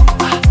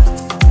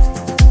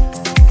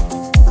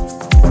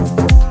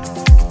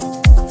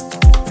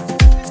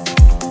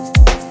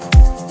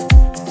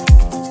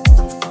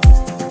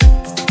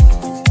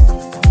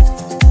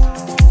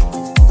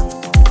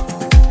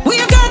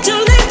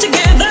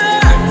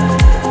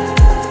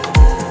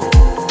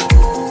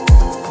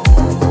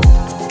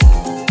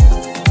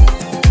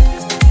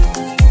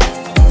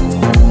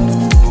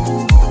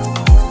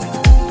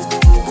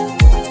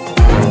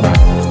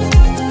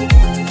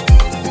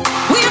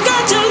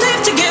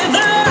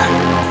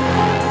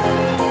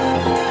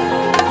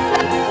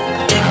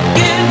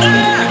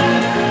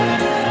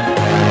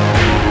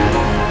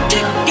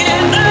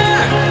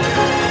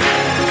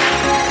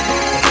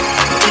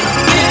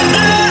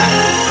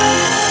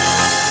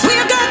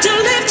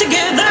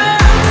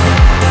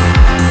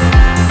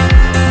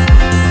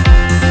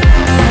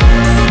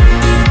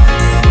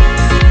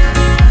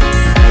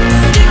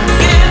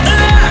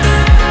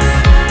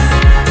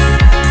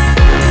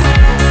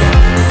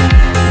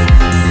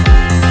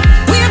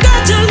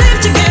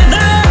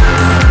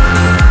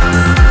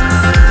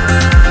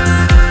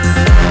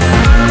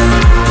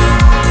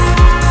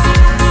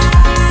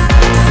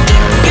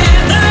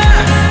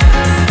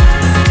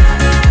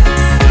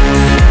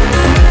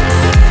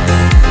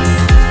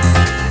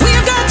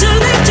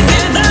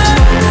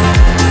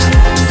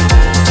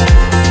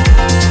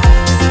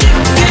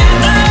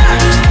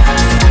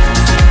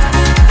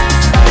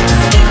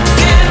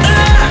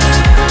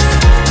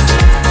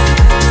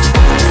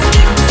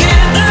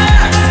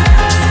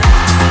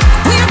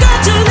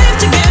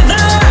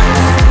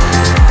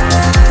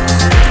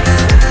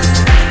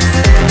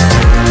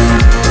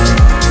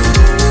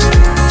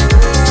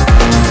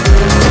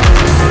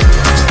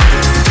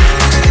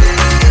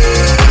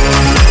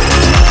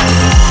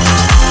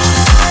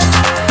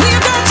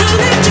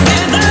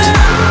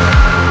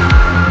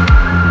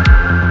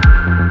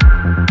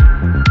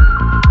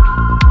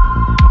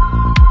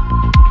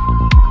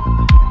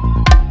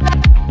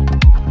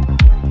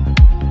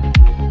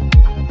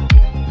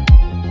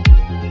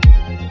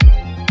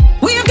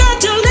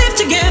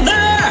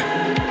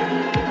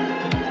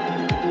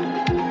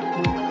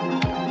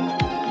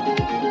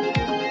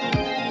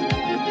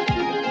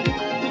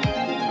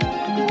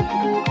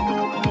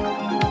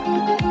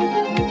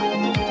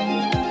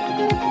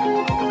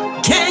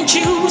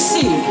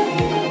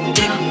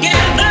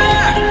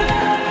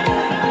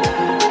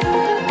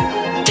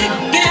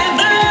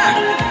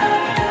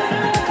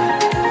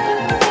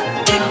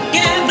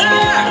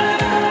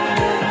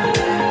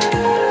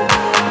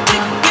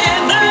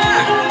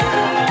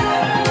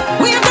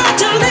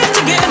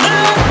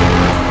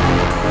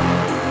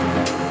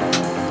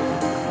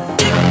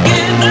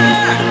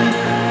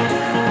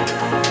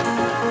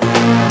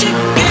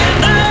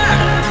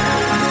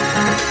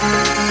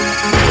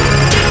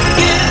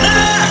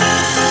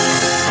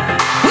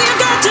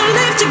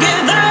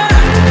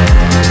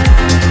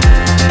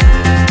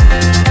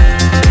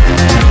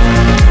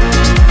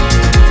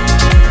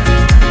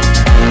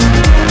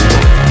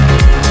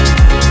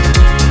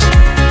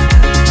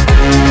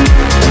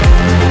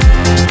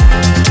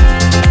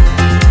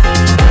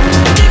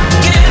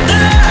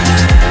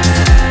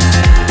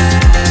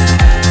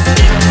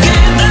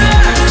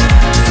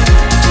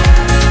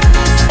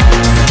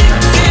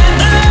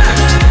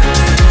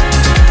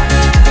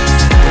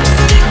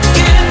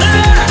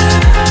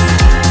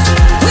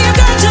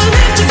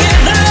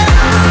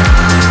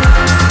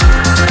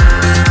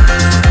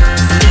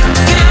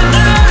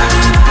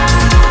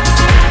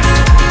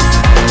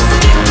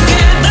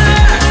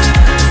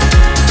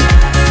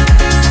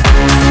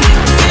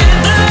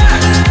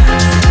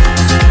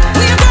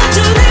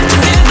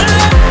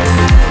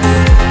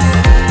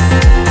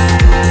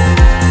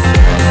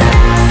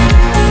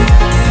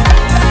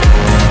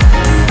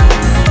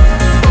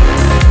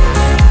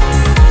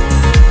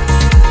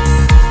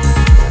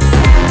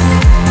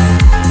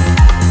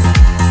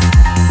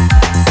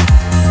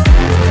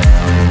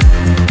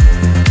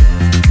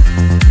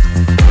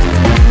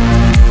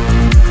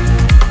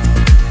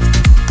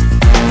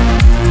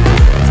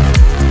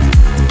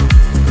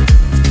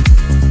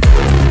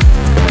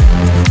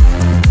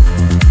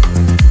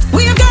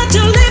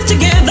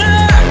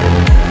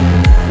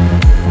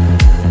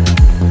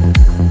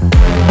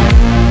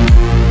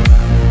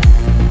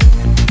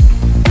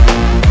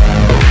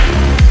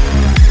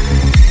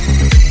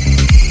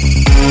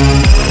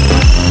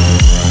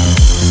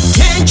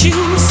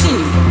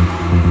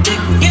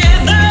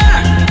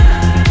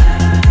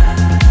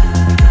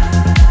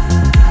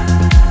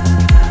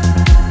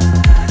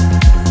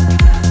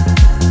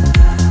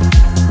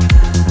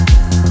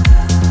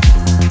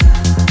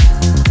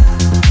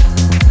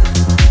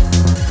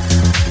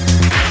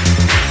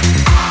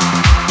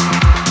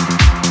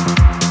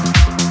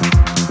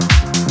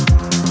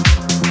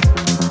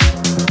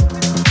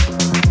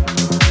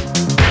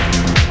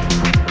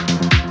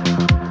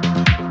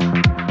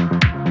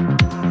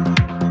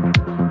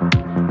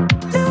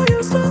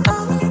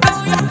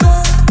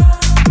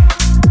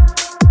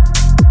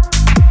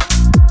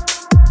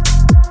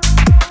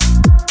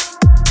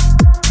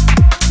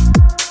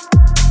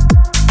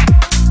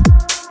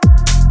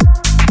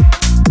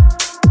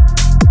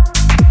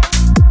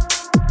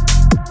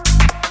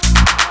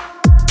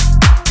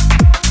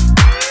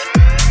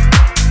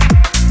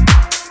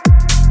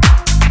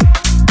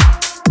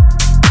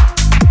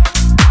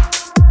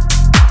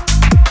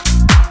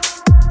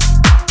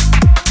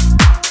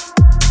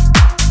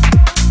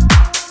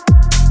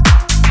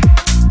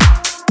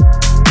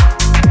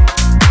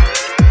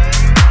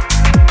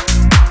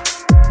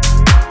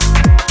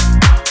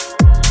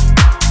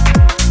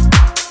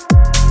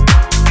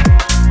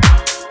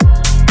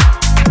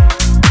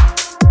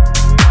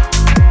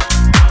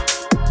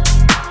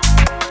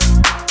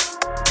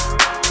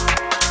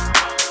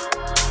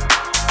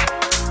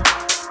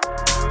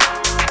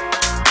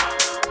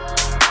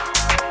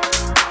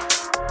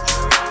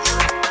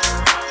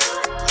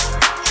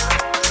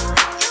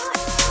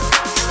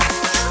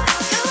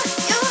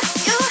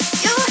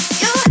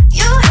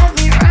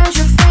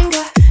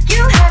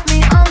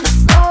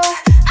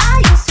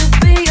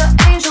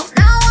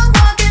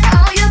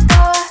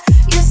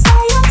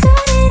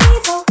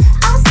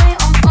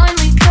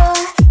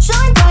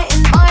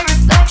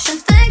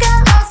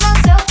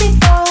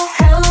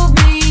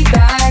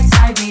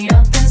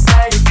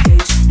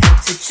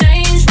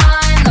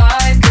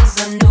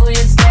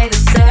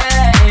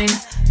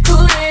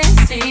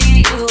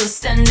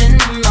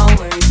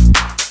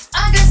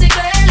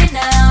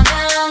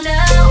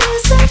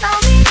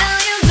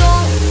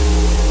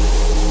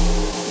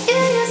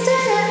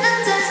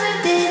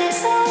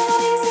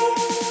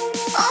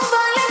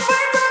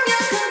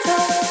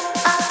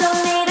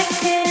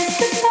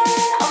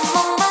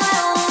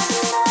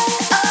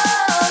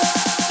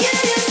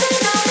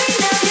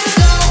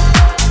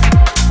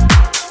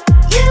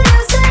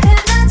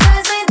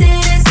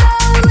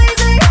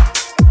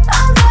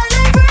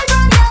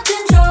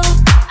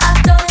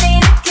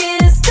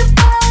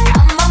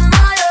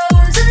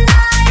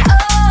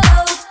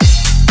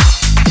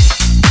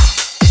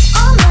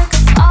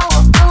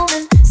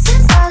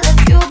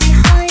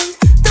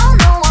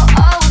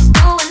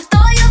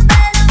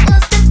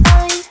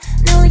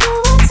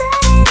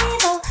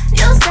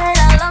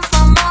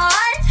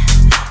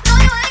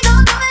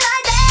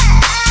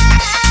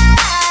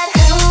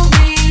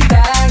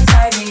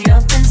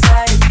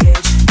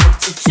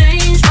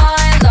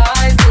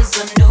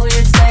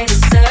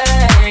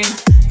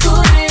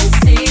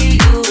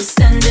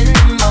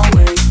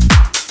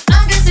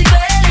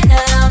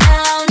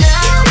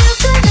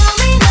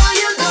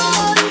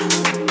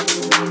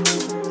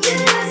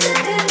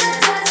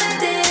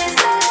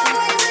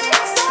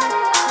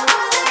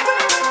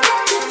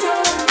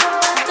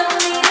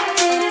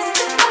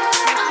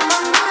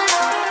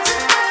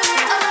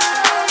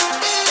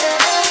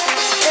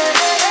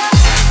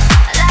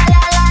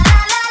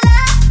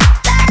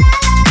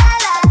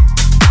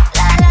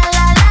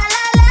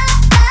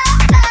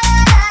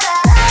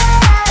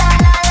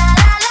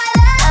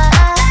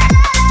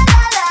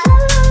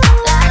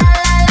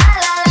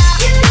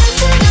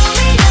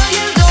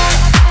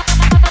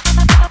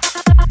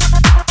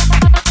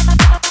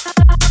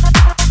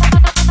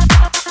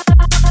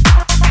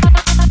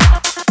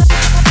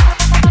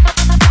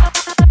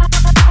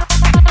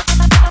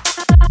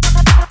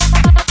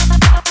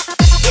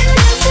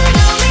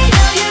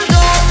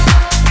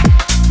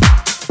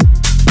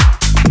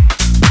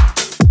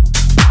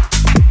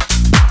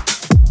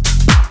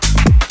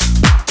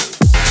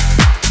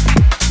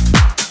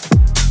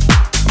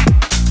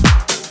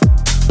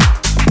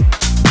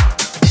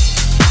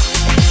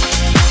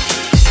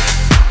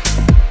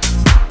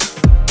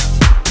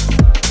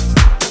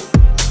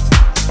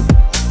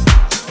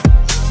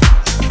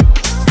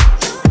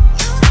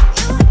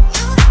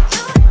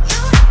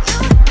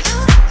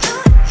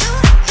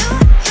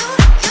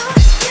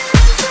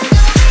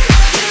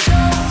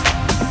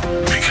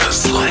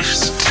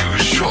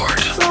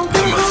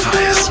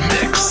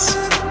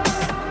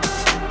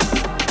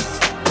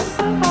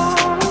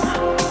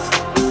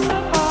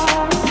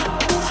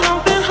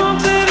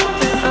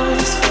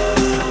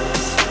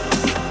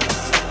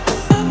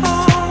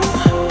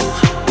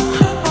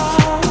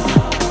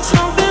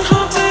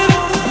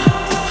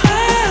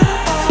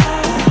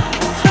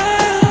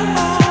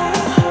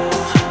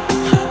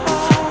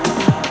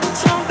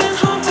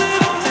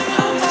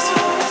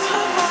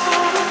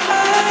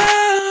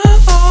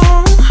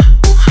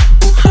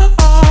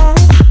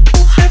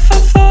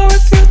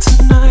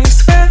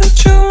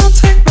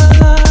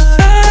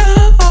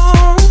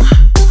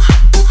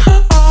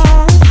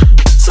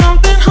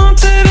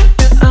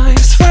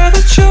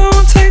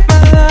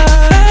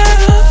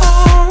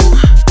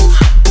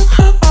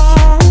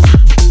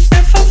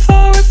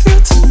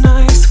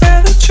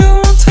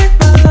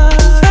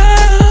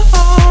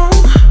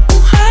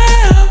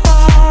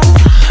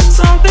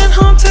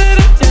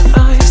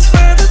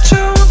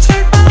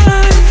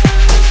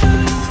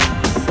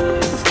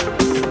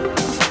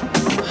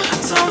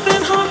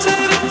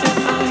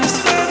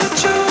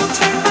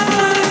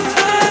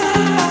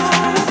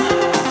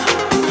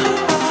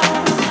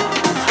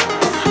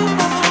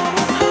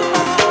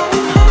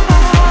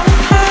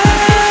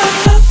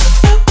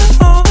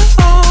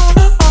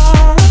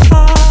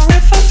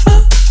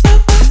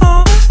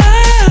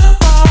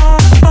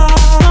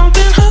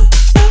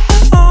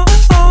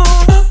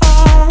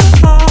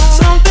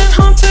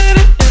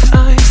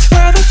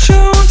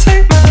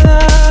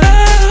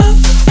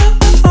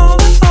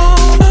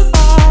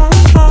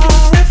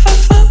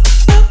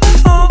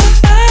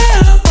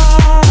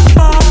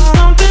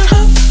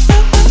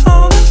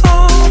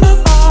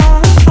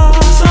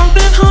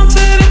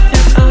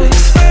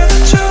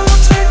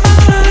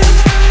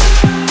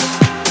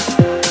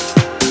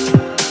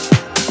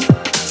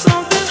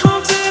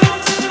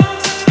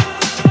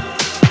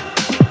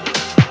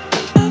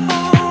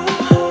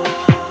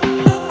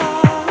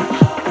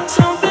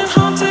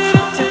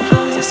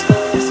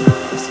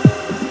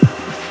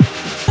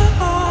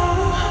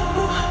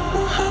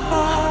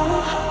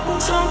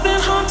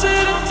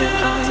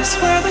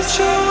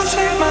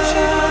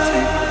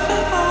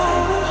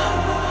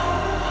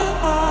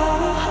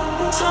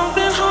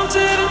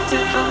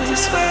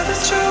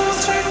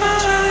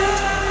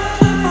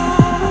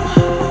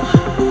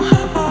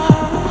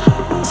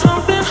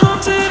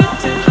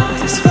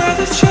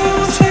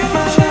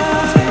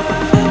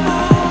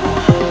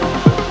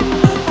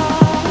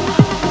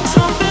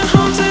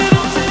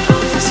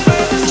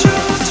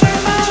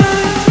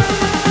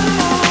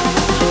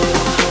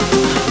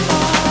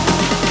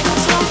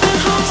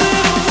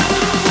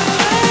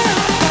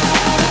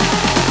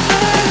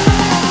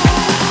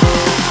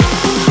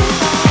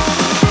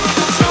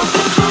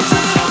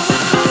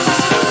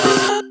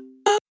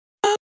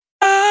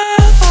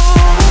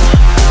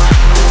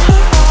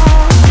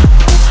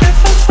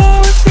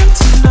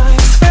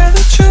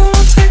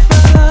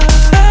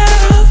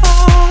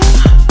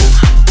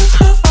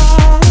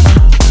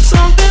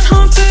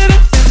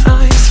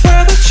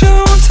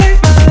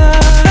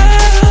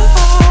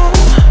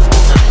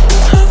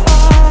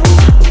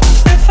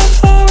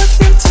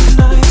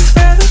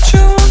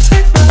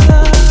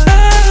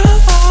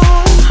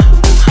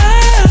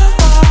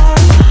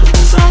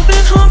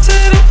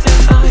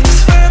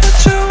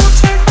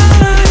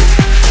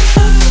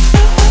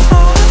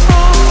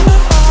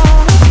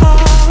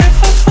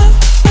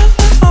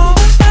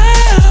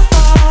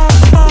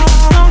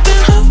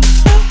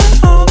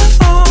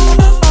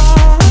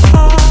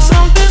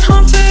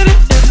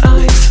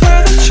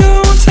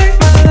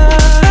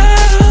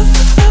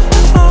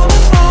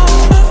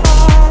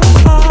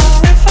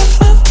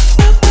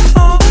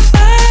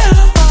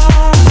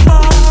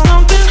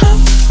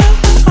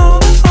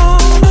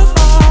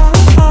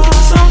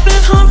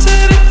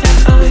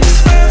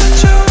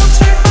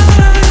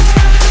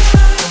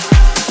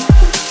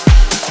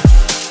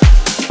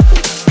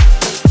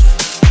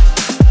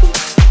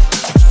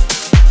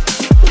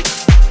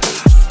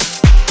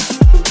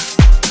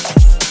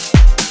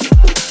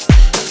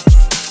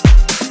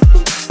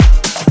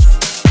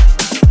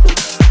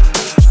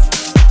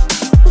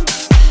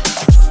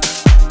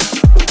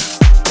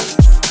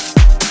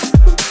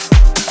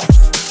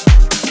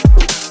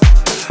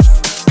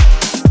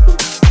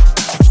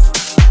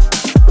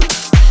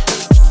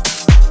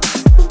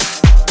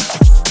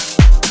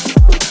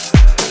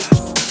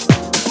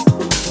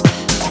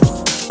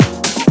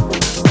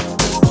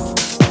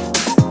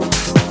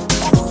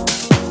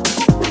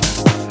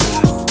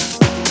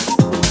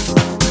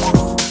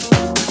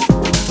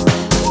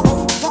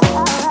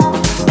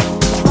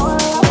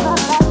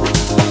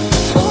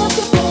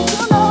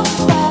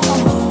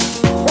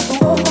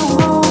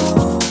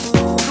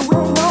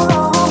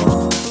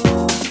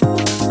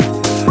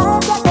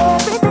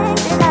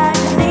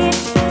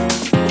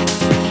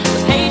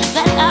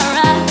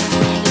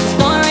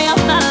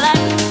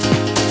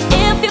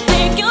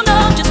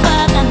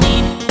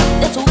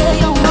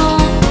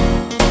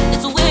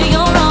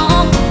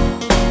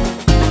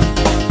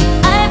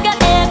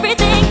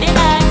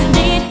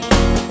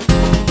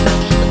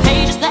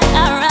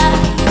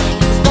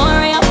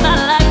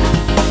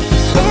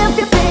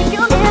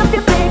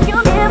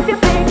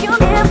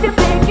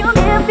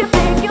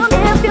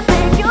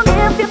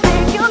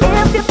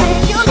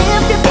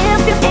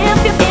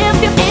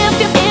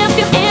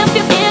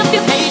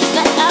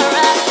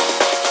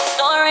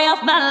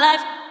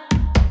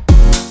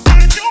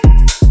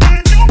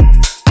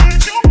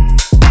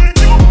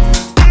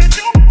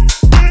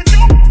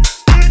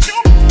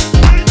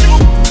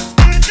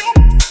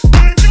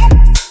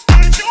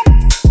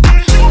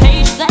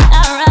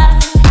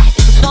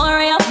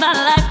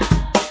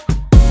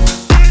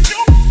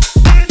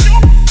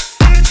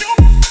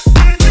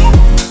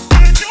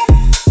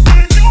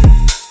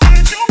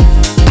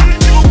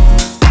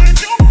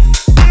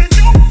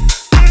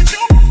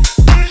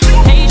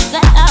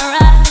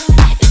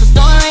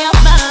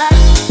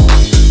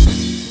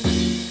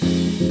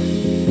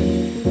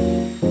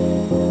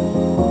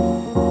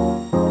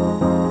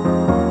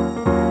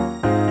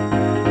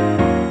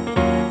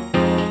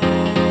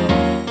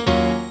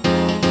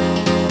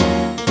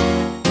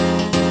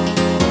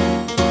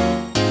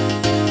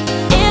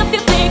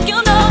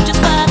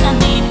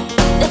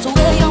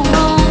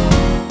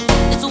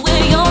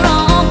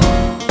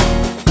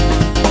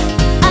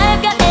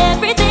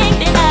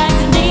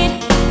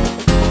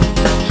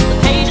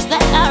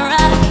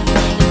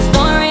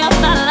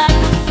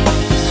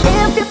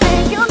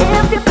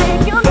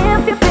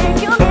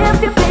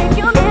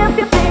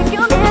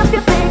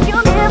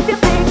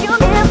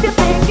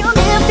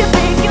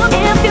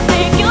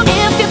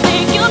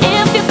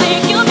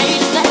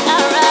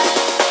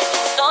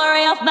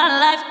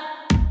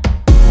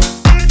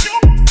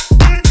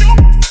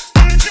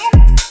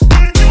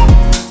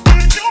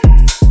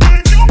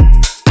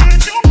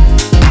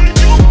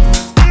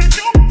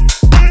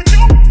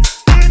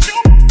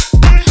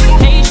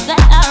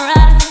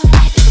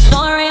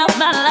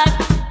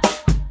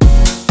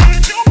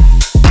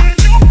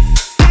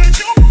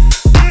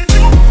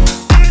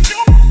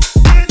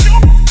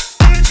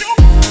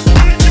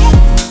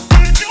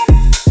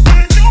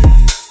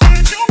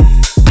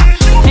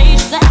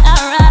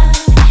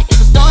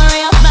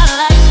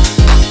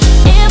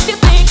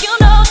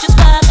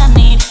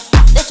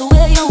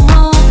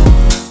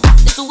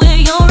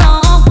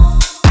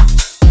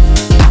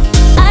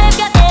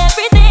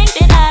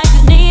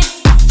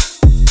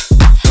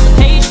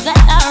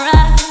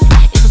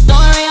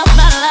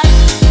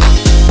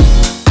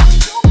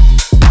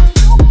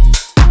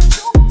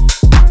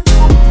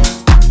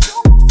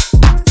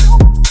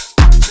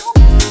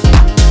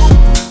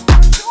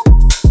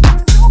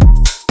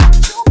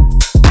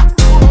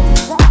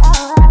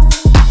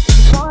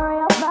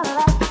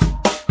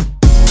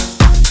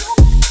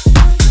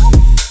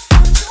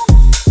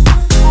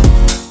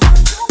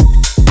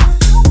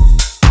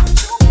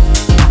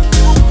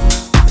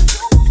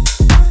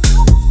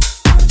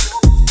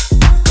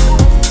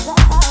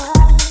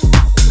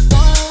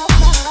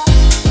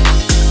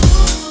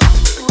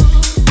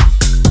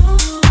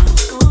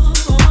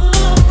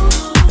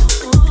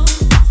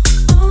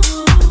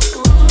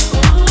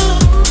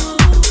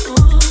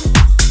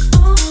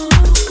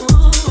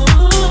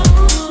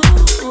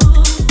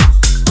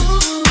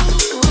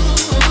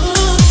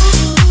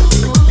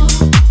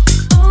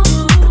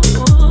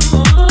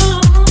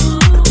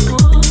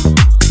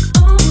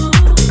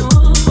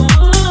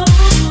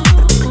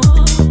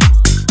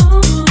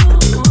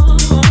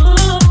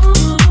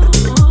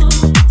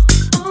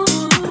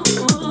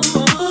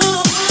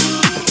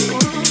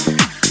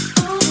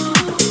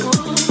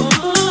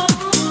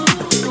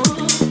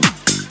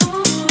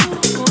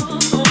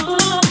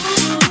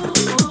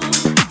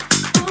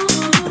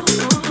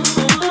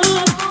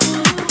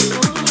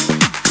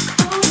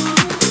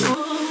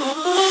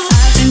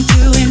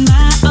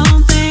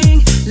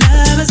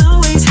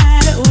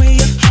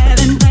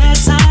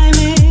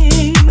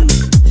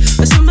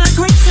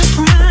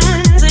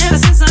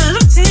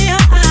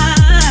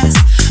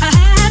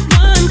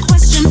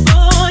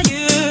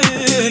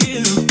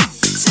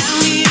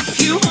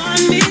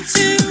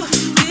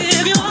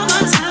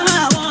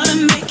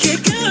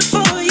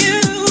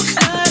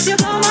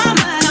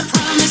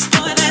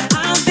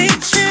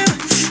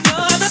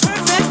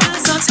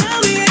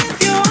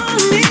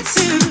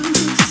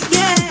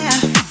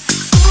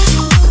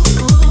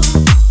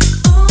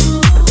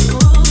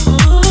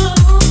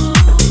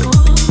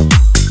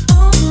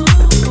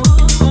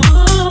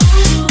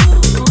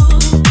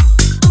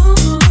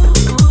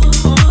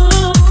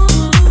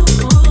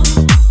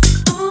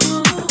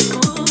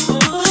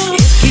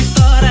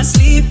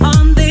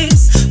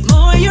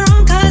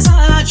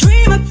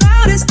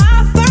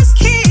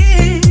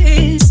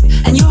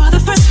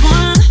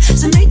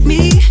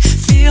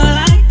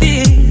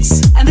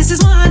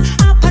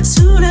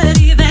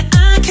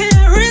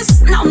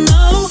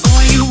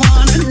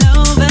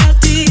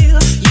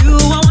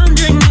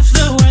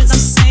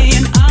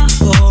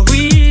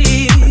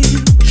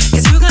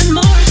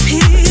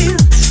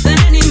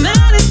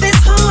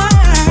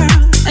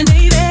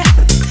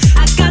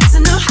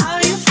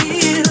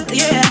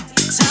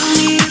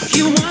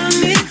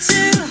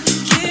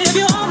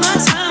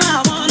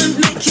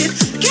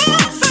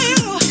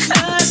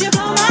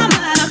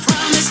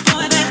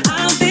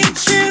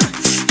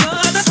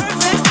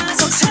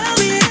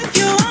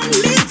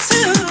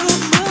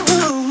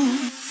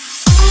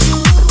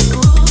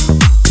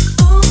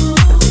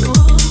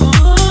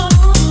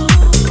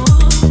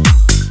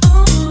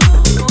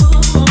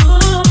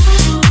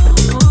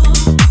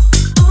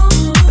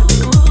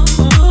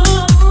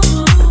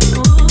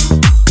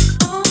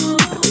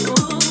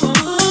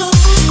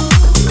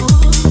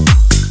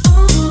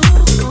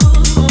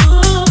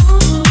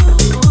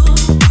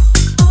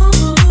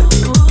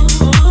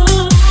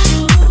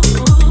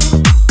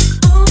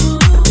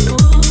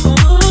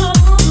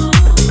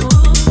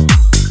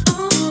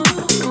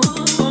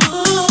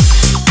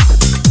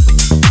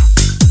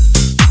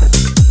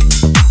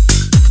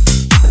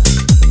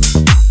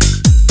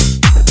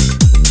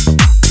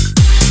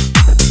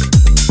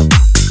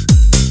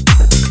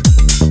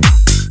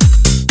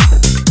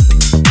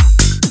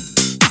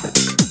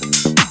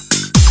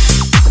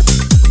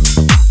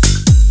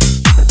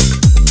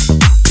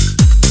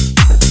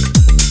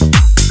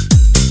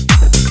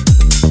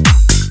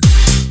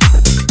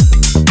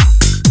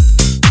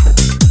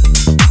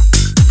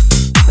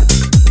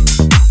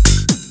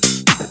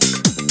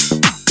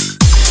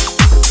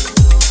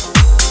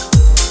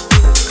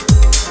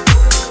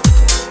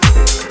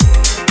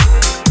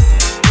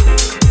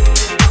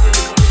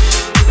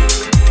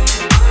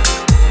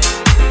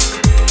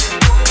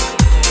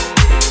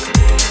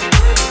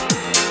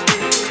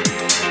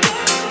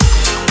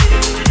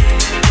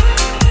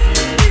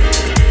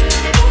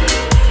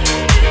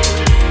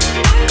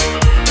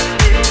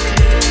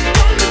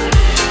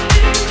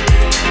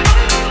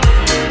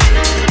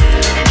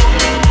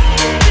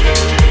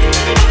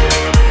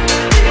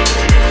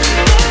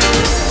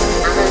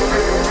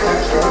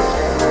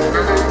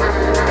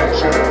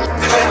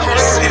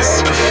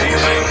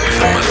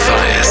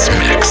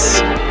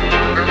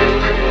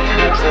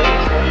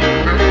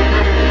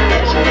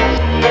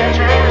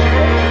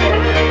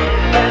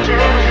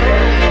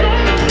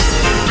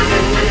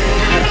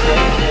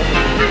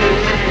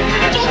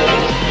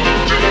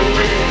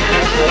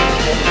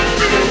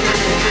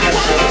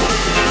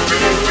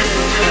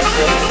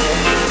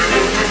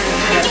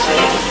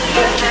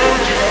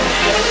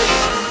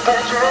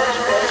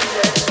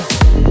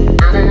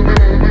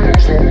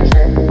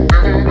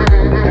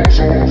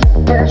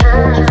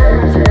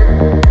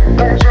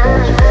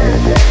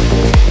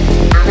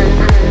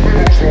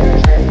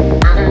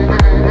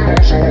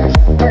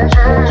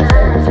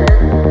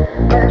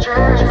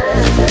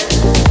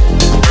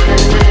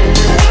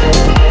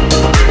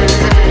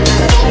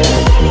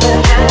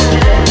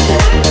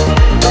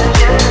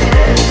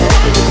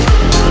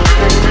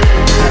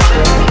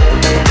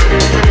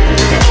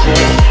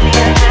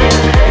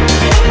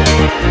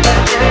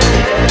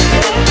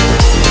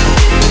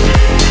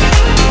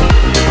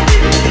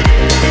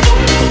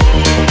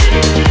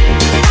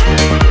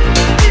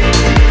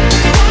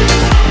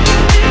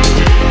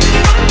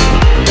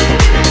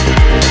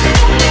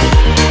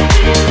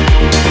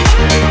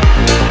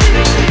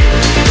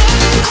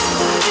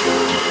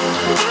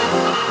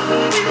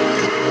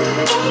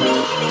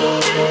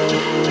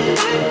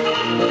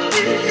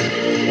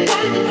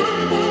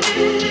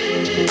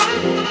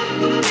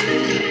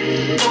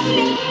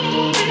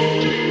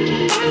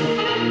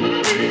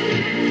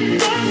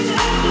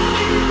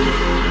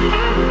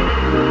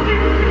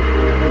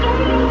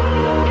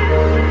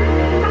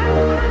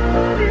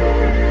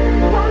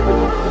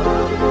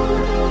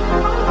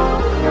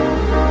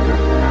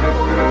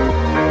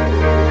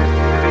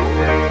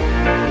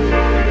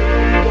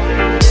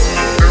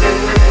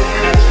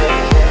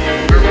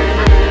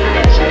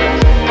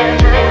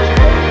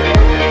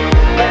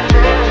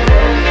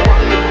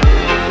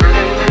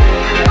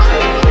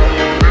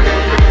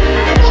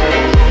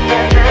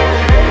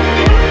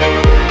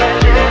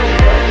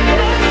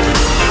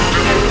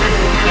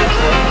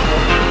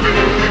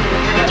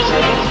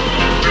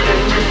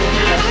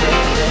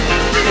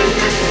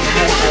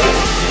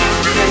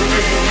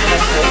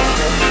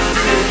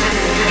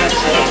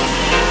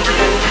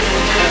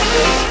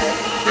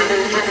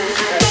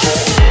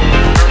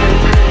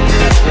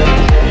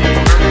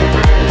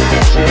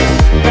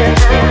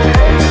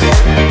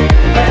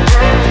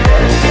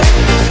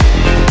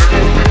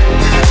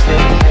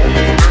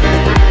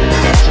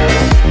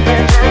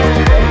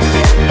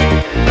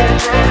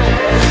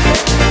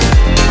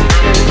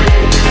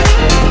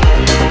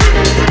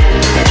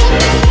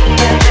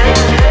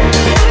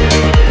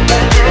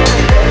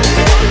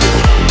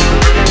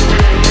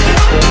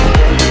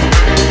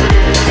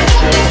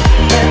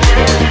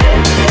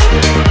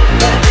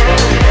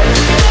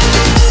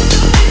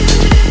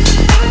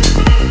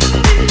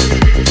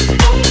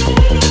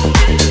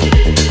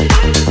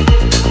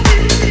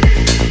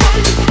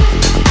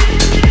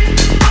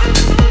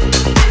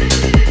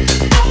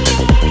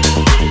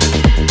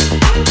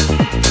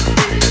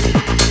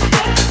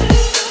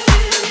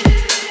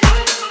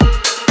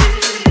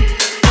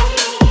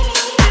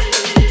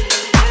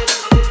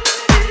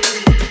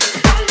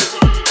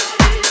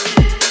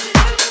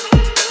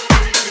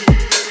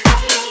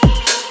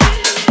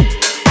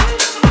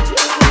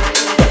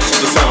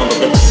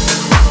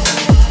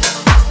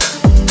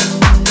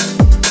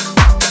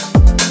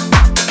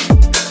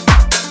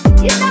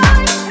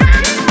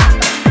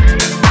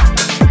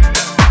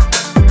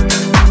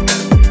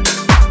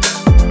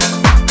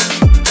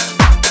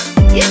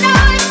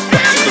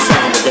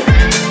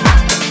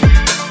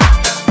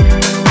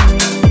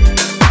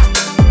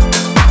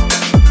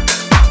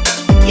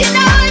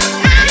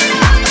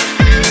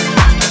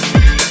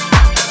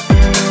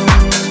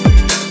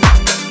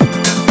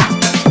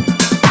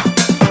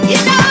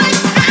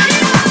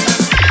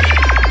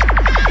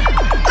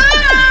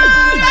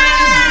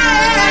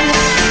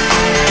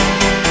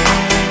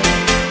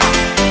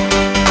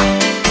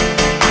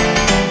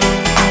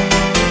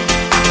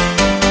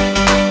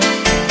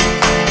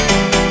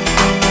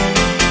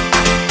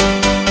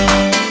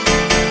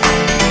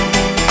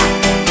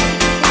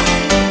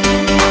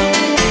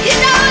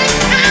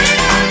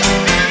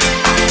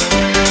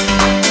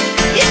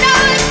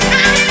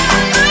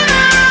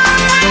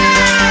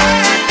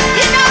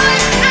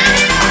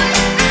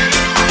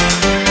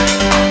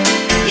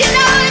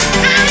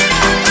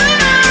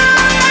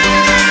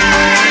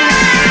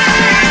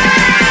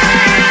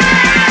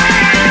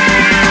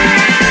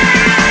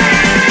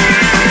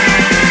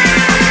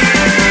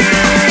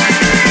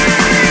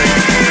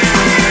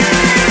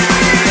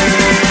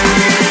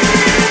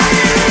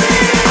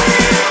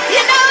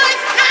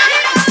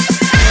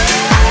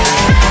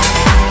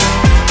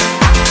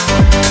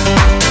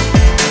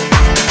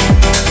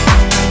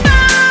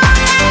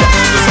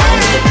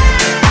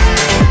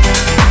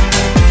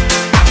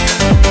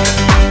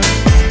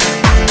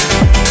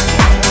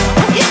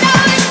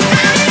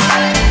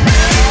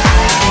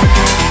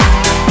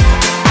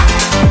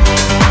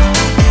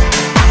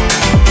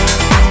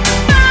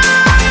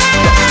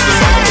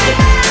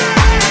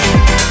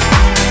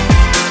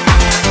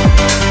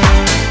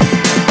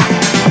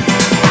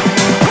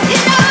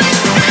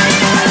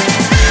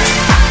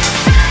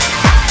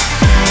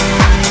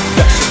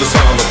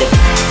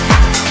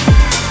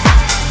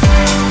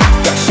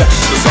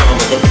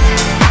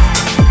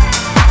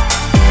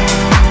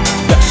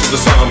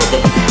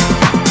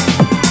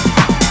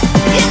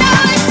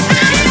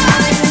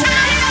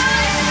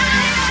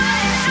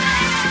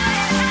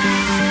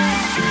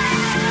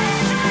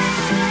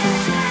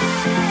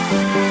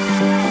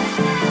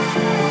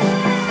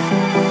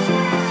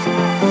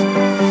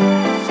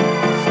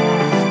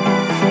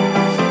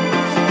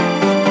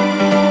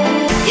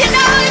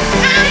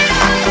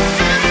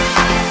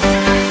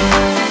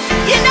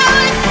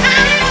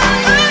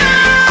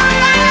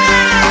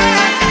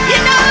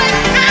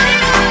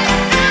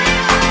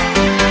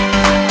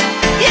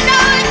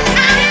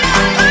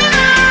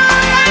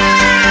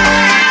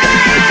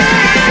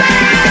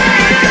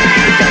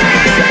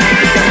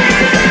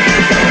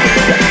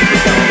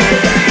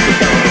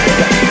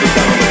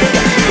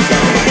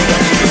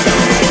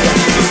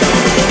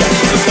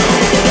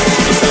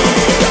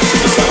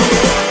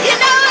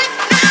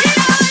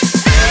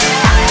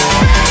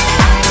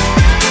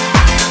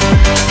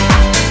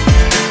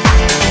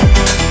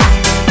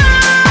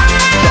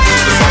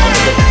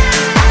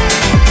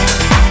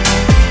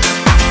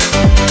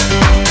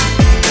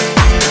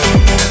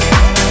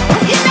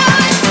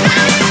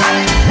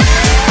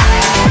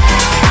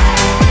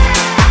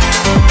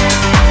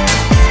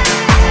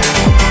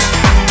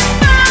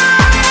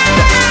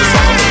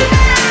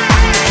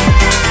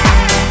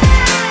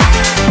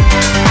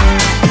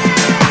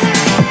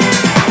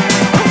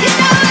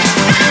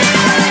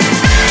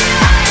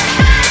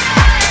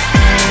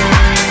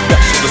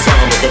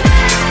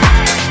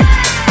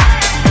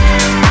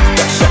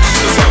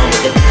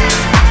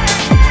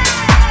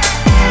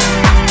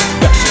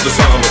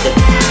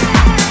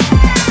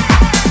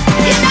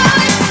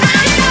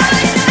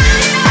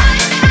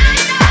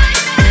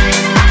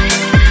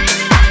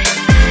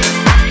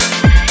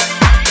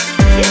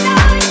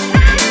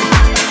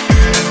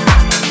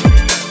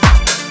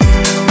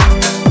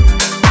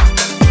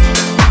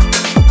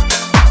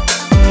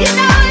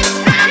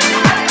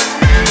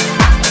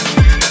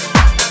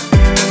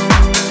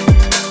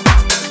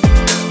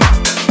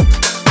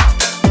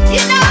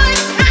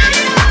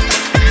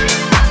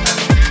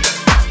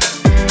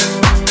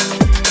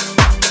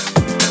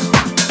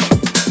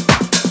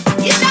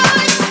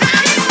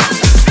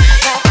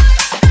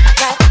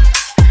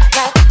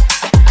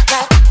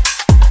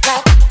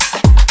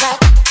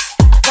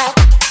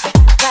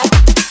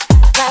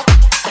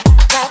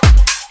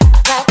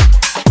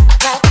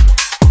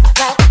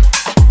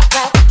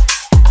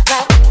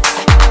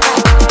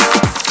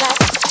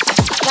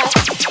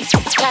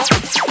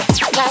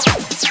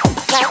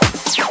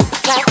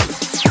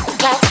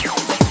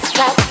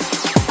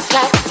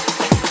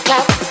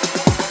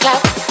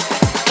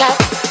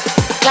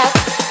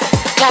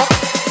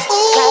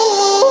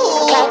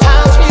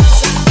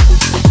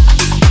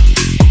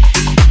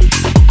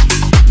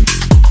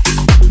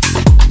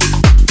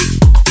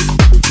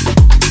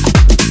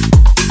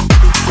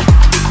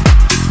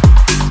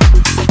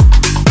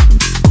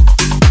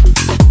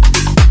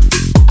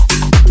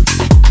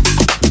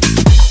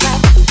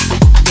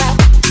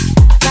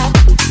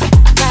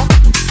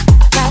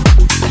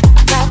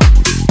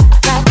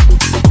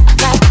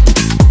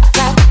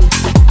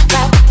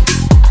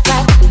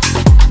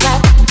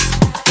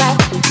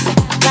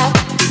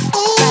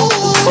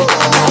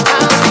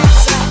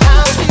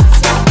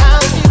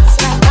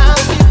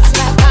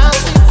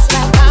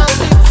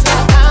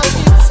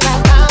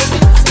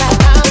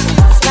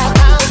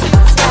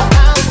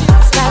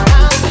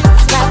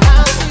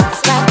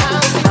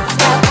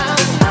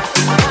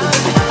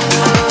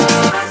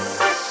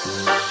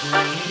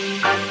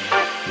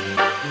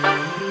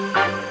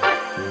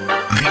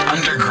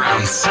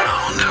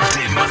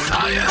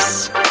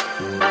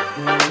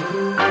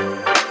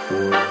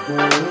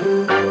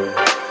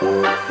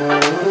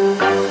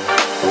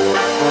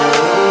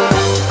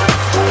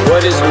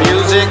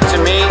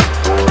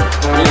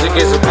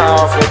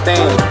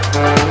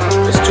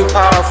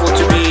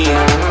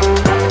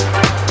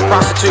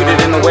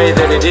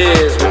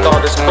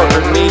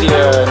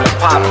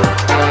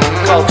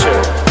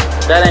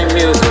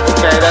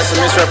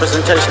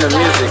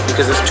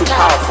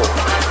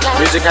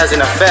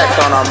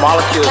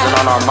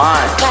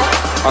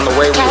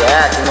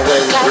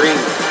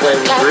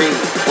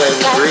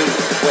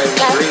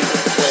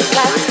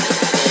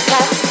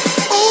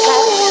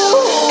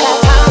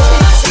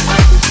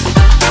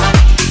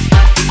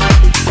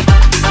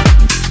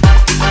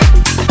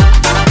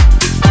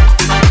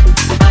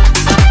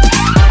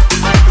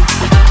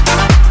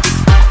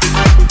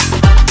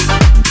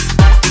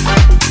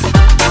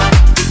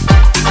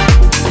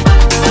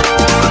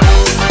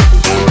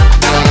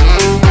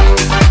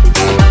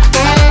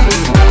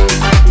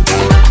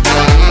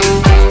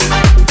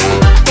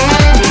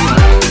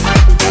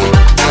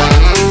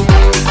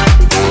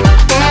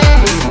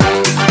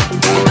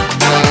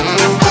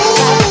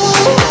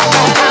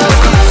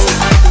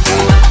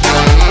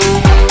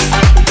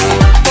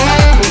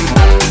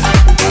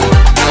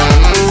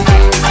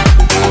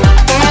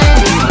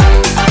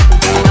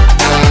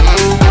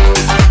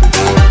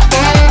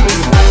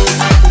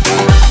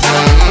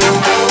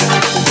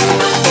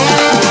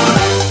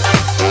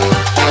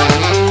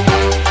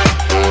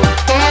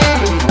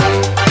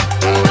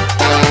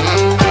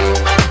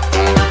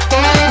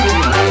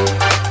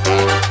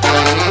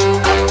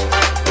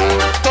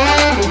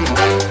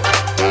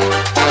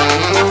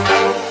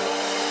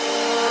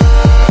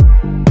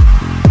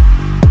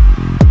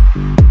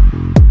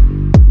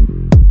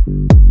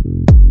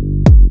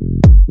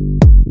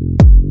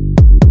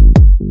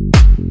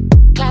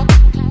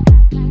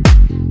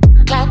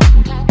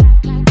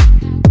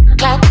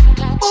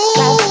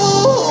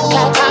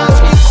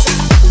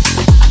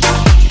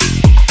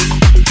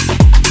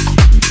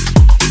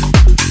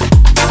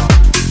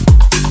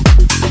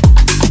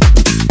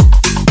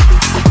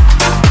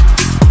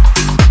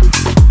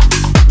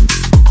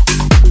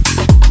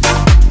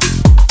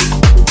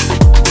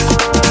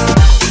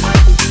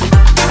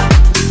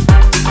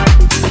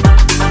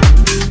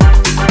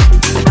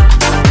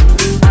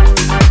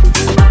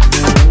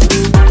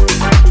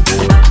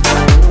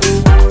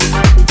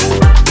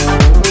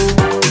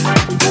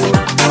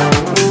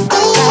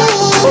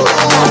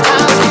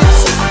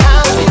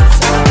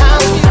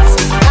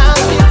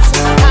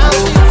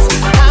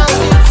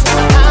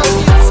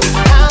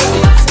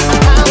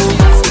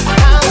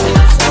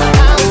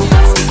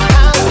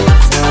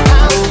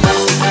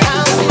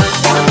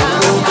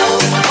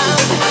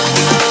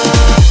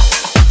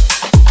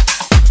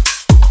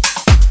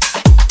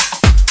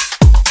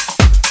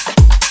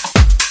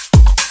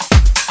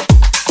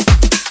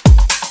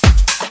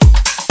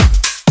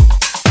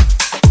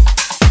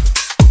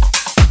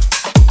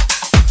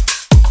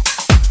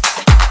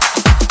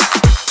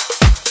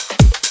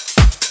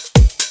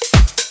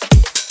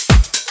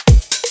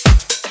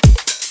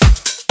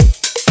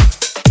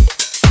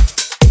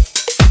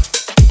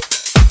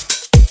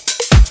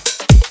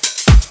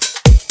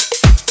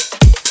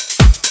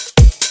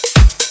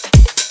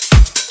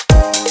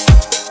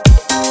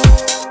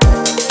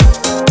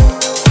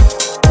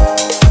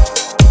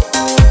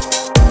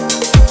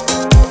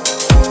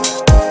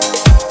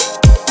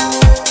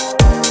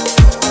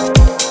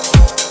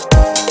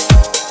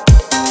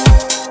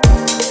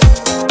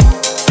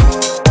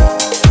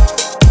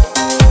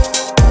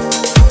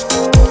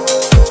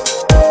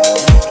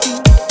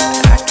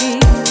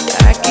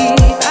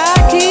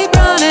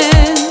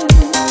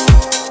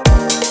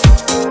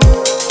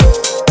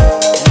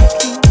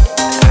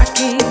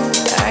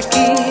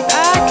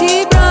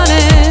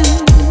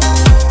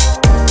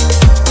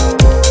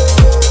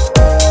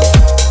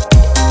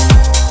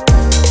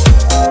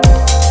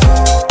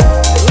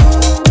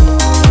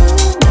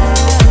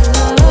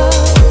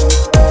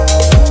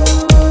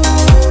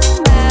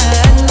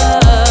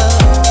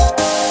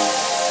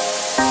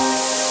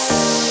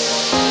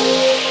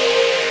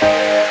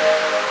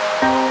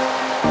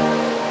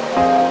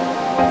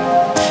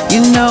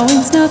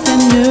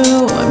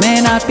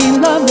 not be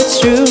love that's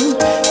true.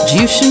 But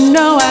you should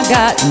know I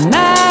got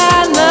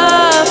mad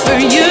love for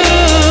you.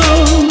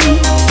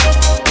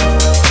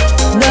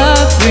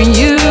 Love for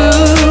you.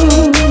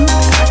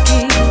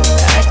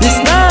 This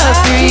love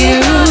for you.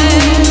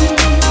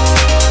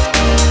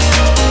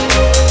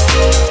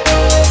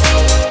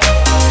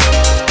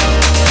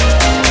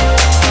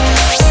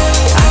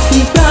 I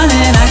keep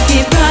running, I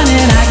keep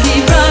running, I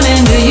keep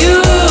running to you.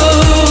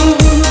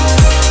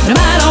 No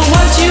matter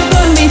what you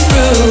put me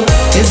through,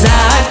 'cause I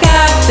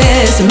got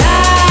this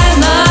mad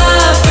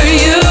love for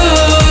you.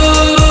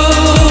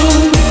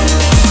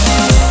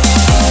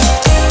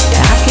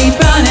 I keep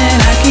running,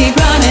 I keep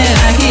running,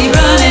 I keep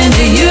running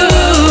to you.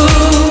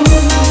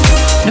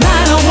 No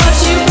matter what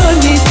you put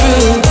me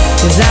through,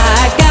 'cause I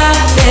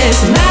got this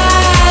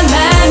mad,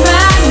 mad,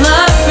 mad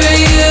love for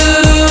you.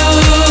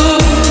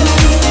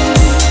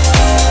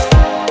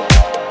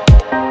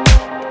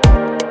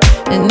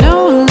 And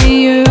only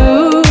you.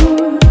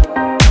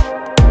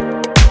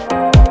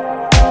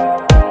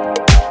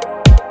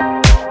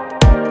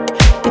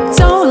 It's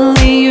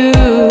only you.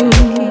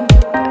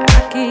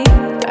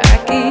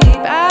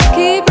 I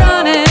keep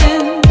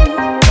running.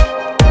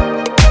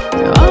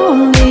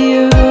 Only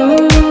you.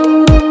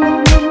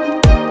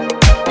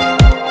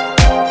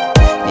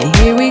 And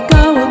here we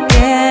go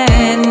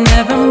again,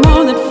 never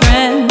more than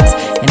friends.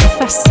 And if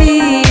I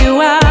see you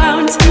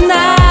out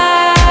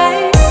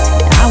tonight,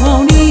 I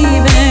won't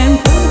even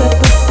put up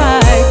a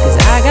fight, 'cause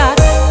I got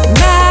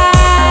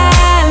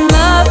mad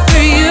love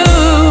for you.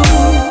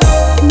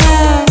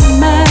 Mad,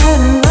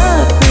 mad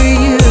love for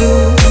you.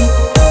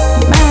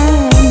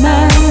 Mad,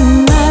 mad,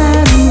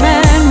 mad,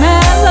 mad,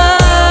 mad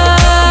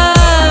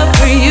love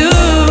for you.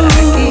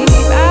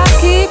 I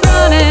keep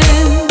running.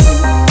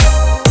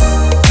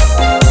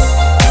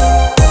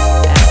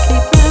 I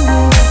keep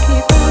running, I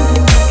keep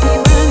running, I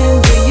keep running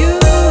to you.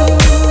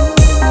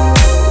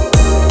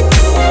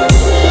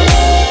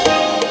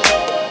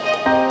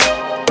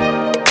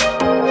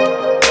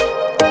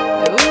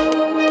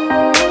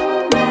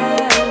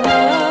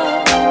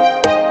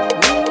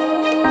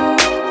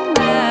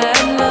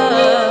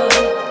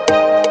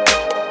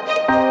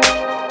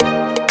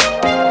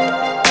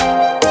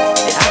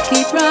 I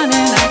keep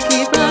running, I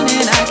keep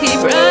running, I keep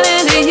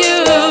running to you.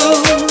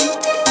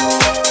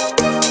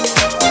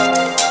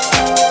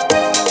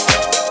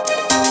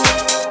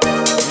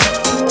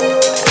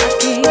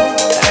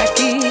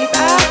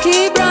 I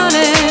keep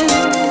running.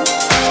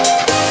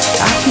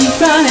 I keep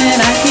running,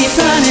 I keep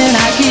running,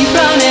 I keep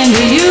running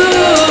to you.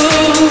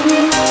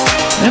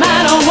 No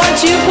matter what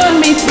you put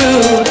me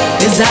through,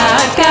 'cause I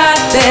got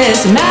this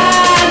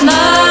mad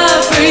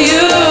love for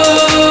you.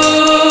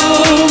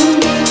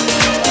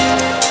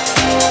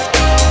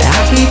 I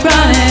keep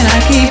running, I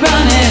keep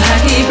running, I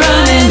keep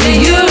running to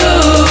you.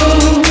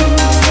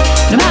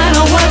 No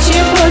matter what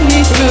you put me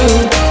through,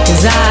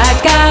 'cause I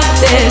got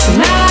this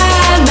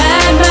mad,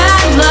 mad,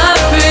 mad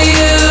love for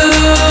you.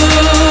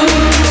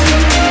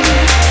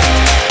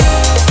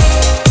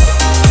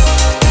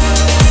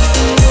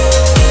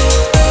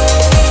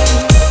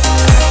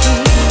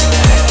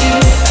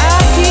 I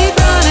keep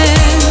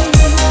running.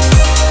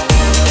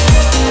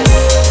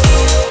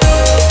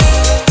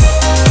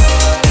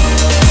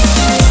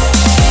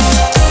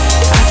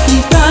 I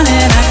keep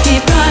running, I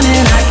keep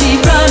running, I keep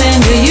running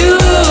to you.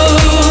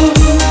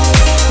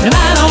 No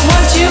matter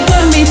what you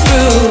put me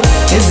through,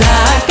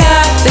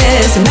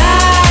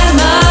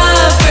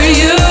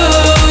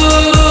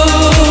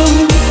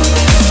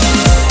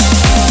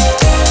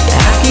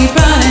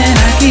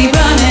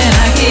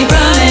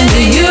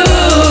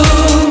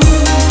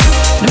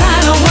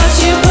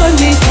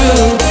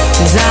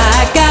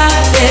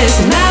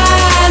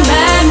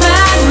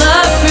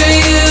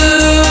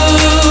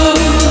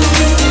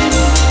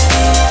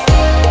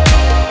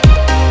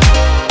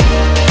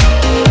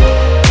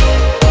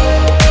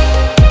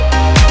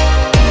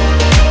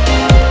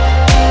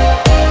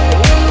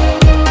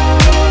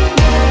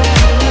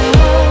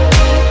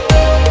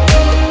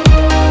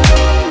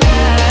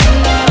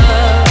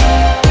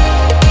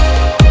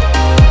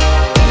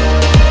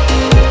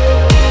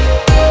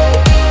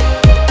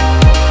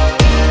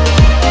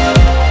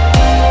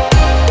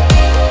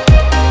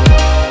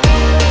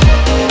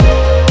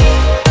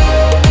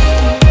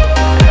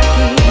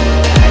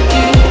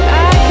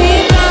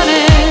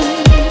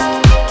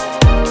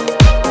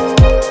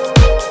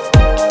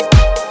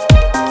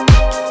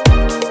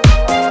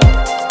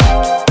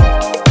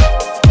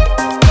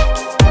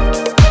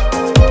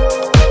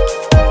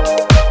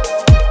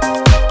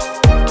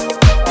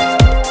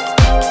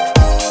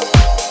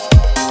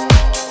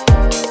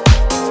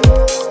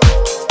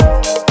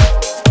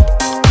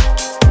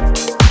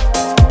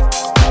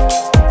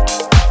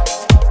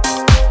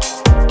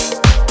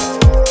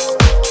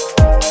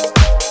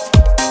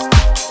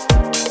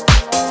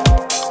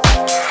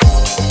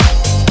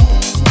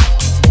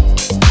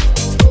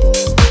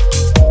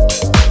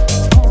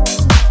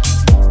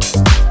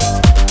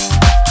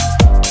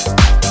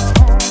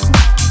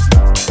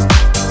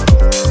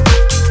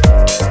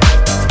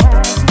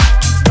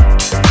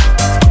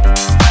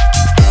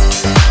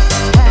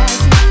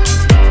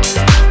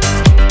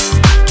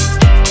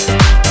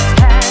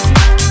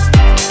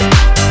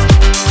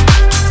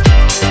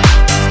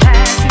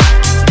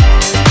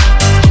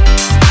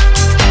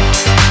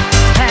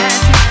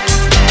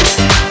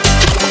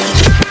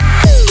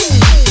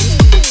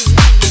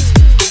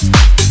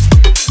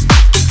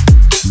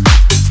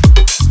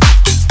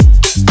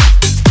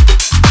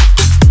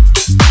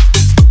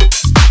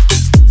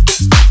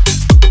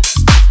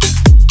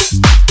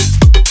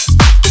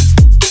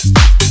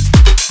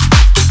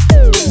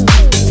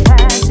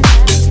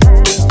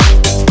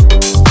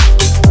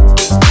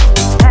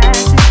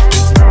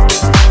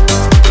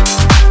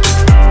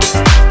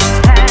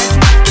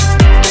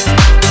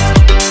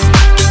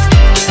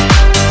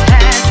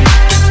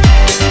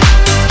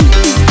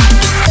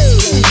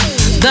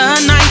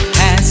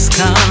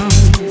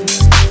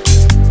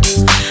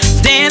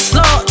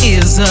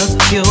 a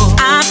cure.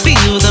 I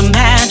feel the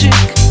magic.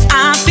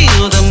 I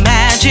feel the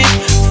magic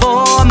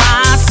for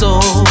my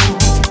soul.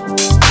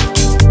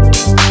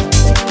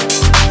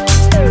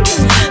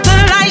 The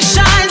light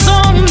shines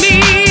on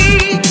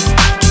me.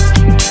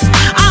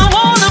 I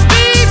wanna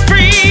be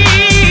free.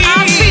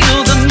 I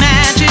feel the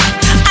magic.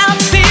 I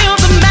feel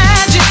the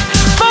magic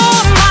for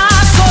my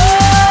soul.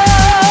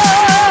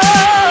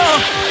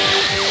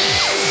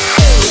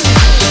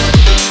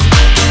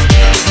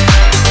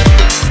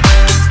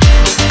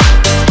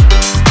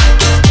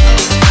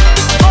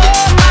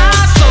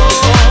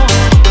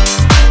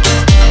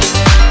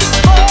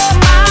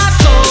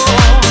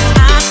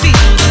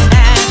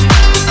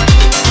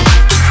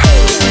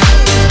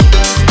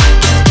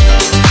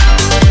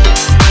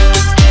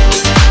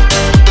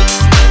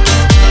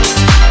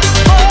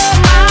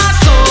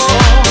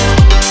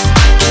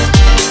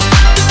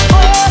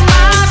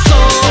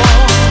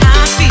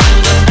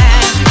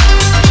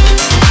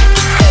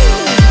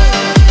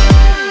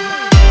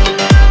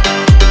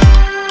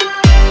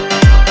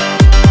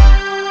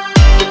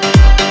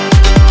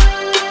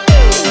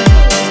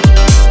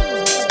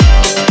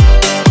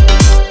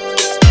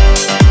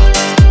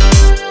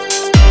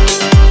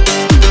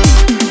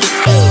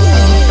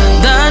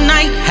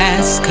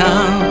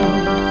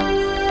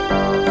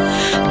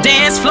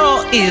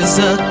 Is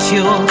a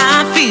cure.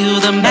 I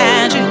feel the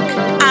magic.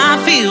 I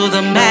feel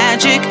the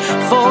magic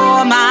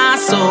for my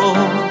soul.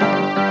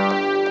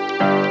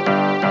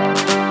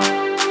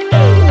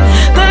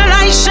 The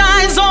light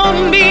shines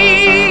on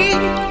me.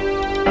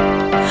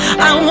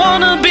 I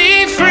wanna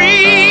be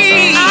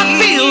free. I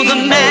feel the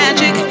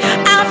magic.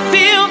 I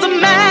feel the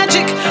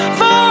magic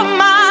for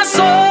my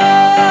soul.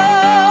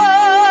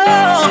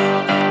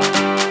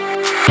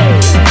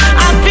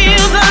 I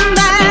feel the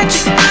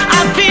magic.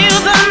 I feel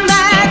the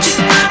magic.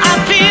 I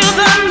feel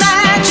the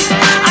magic.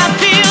 I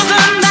feel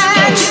the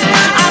magic.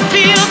 I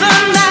feel the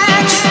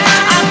magic.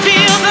 I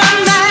feel the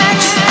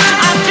magic.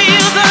 I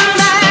feel the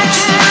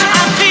magic.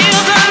 I feel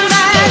the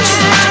magic.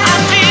 I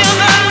feel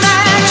the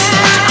magic.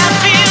 I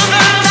feel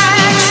the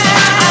magic.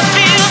 I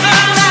feel the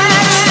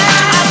magic.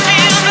 I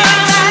feel the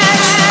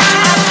magic.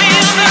 I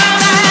feel the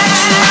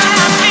magic.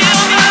 I feel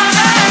the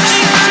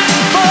magic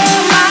for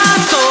my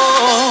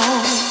soul.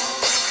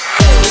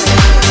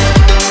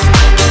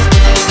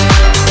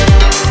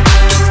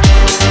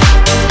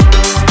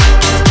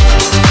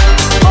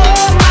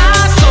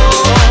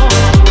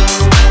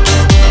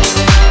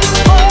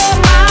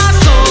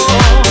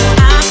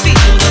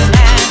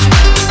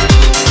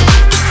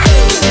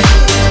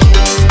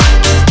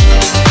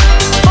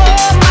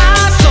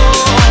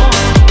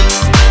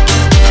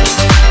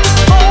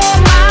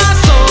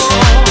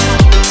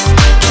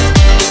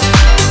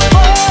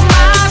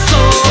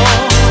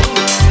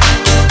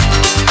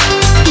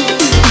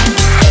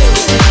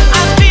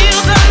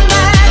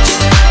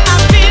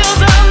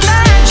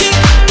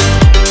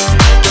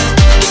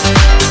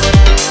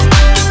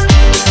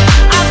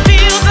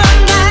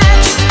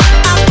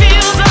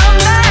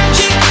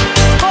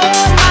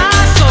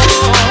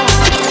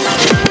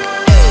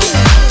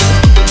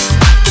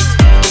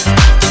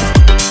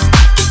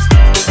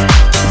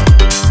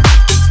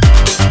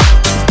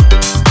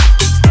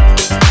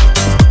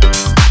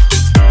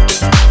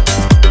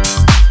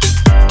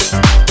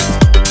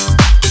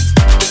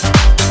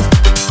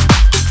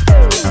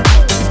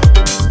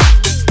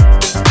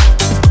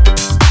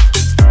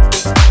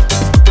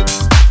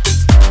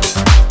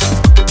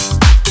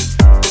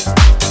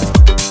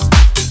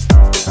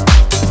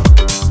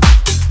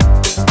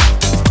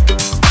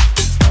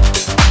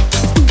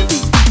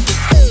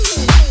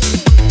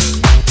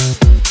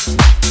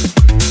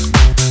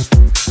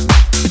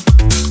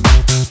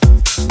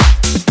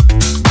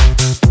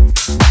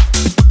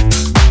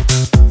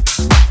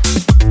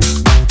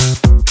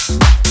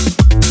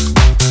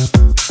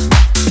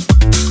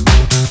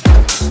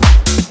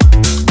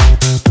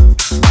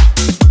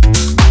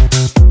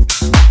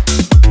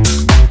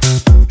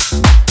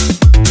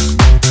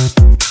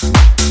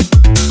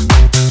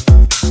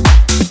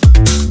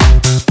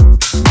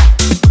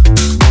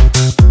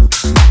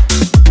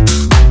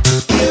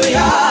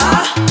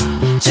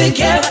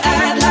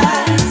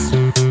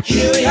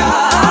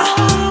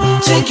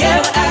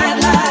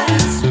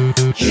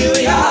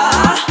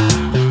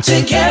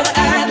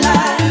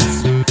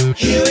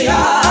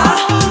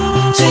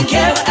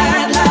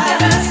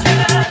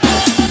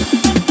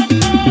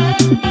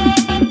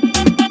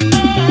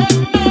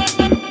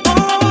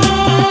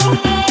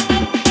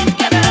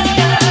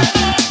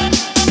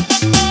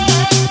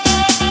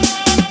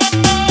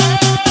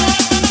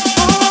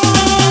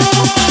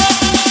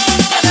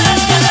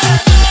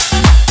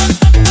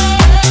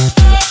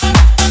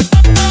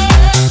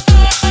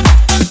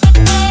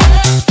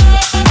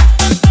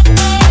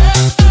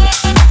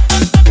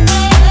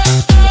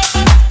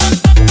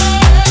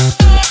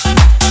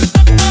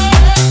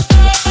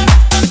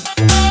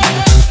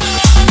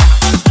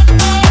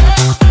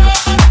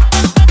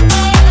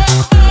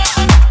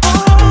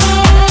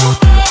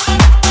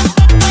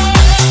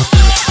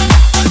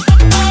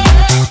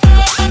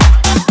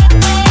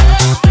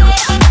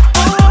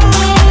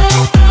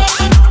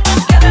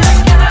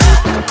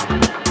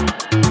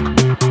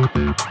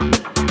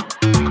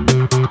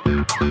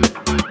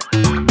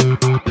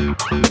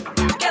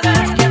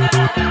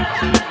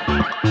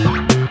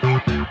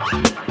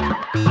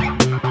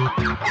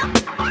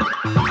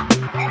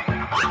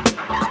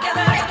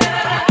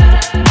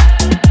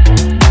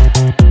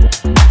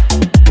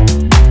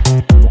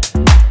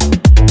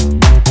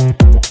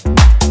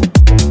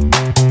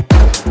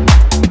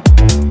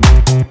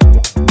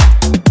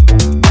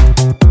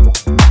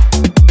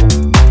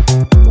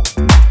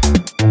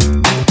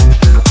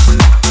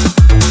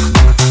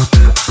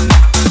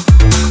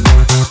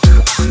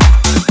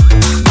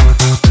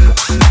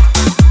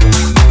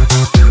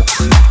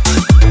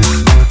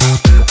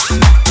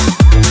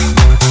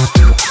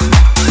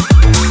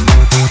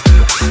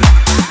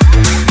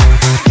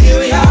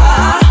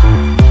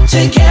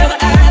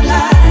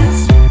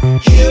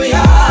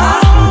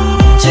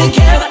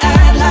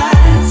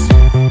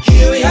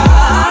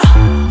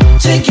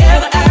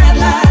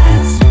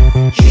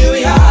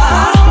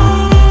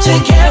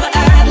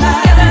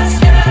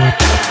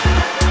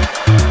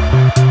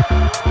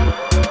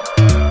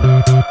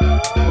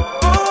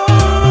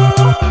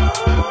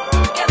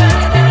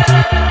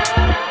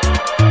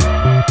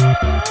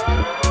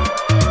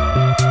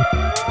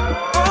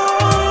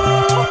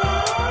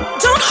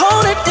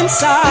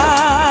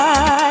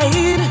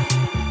 inside.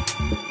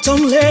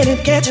 Don't let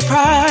it get your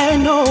pride,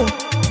 no.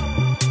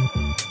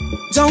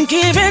 Don't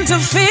give in to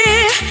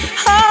fear.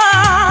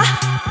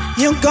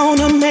 You're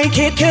gonna make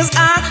it, 'cause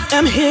I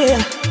am here.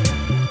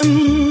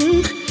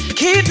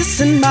 Keep this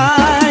in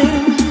mind.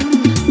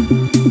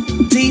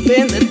 Deep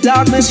in the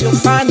darkness,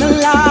 you'll find the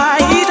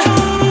light.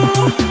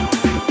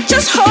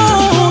 Just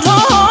hold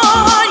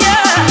on,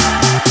 yeah.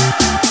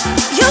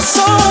 Your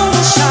soul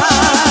will shine.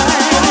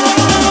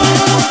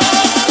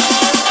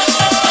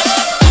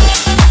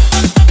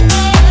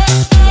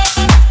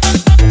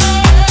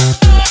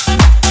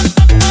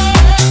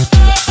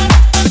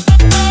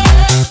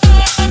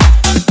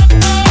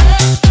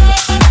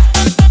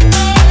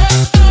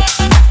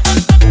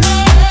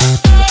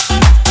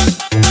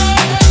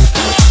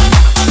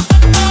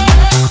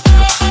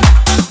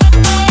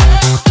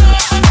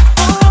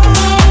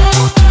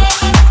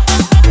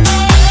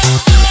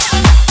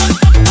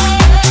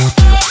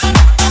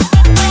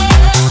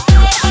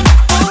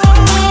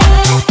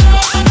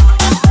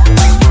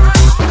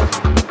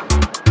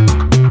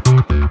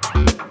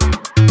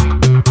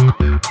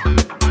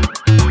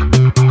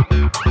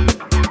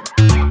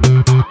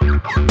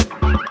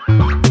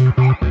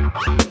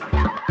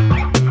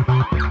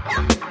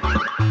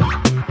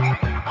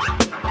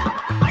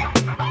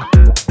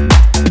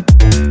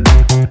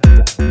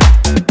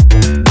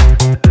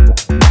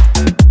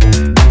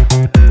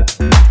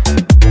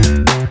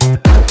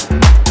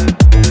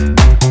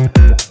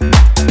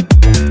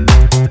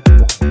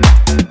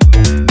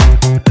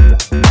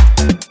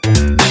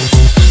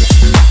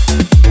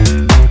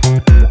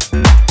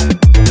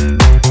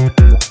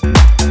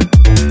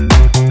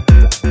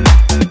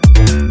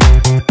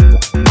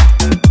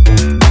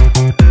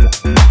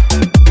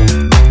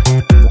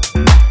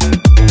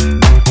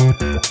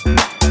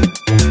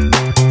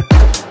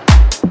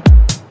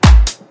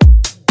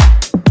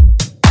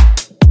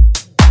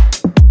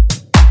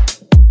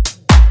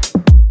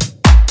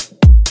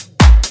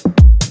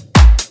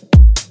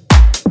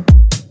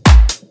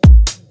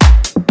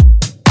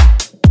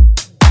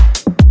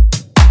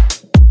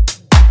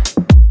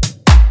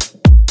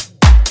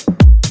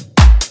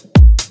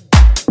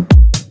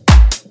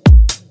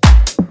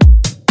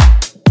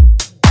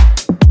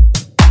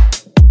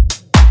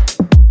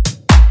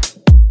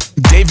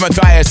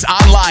 Matthias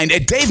online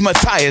at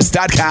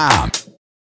DaveMatthias.com.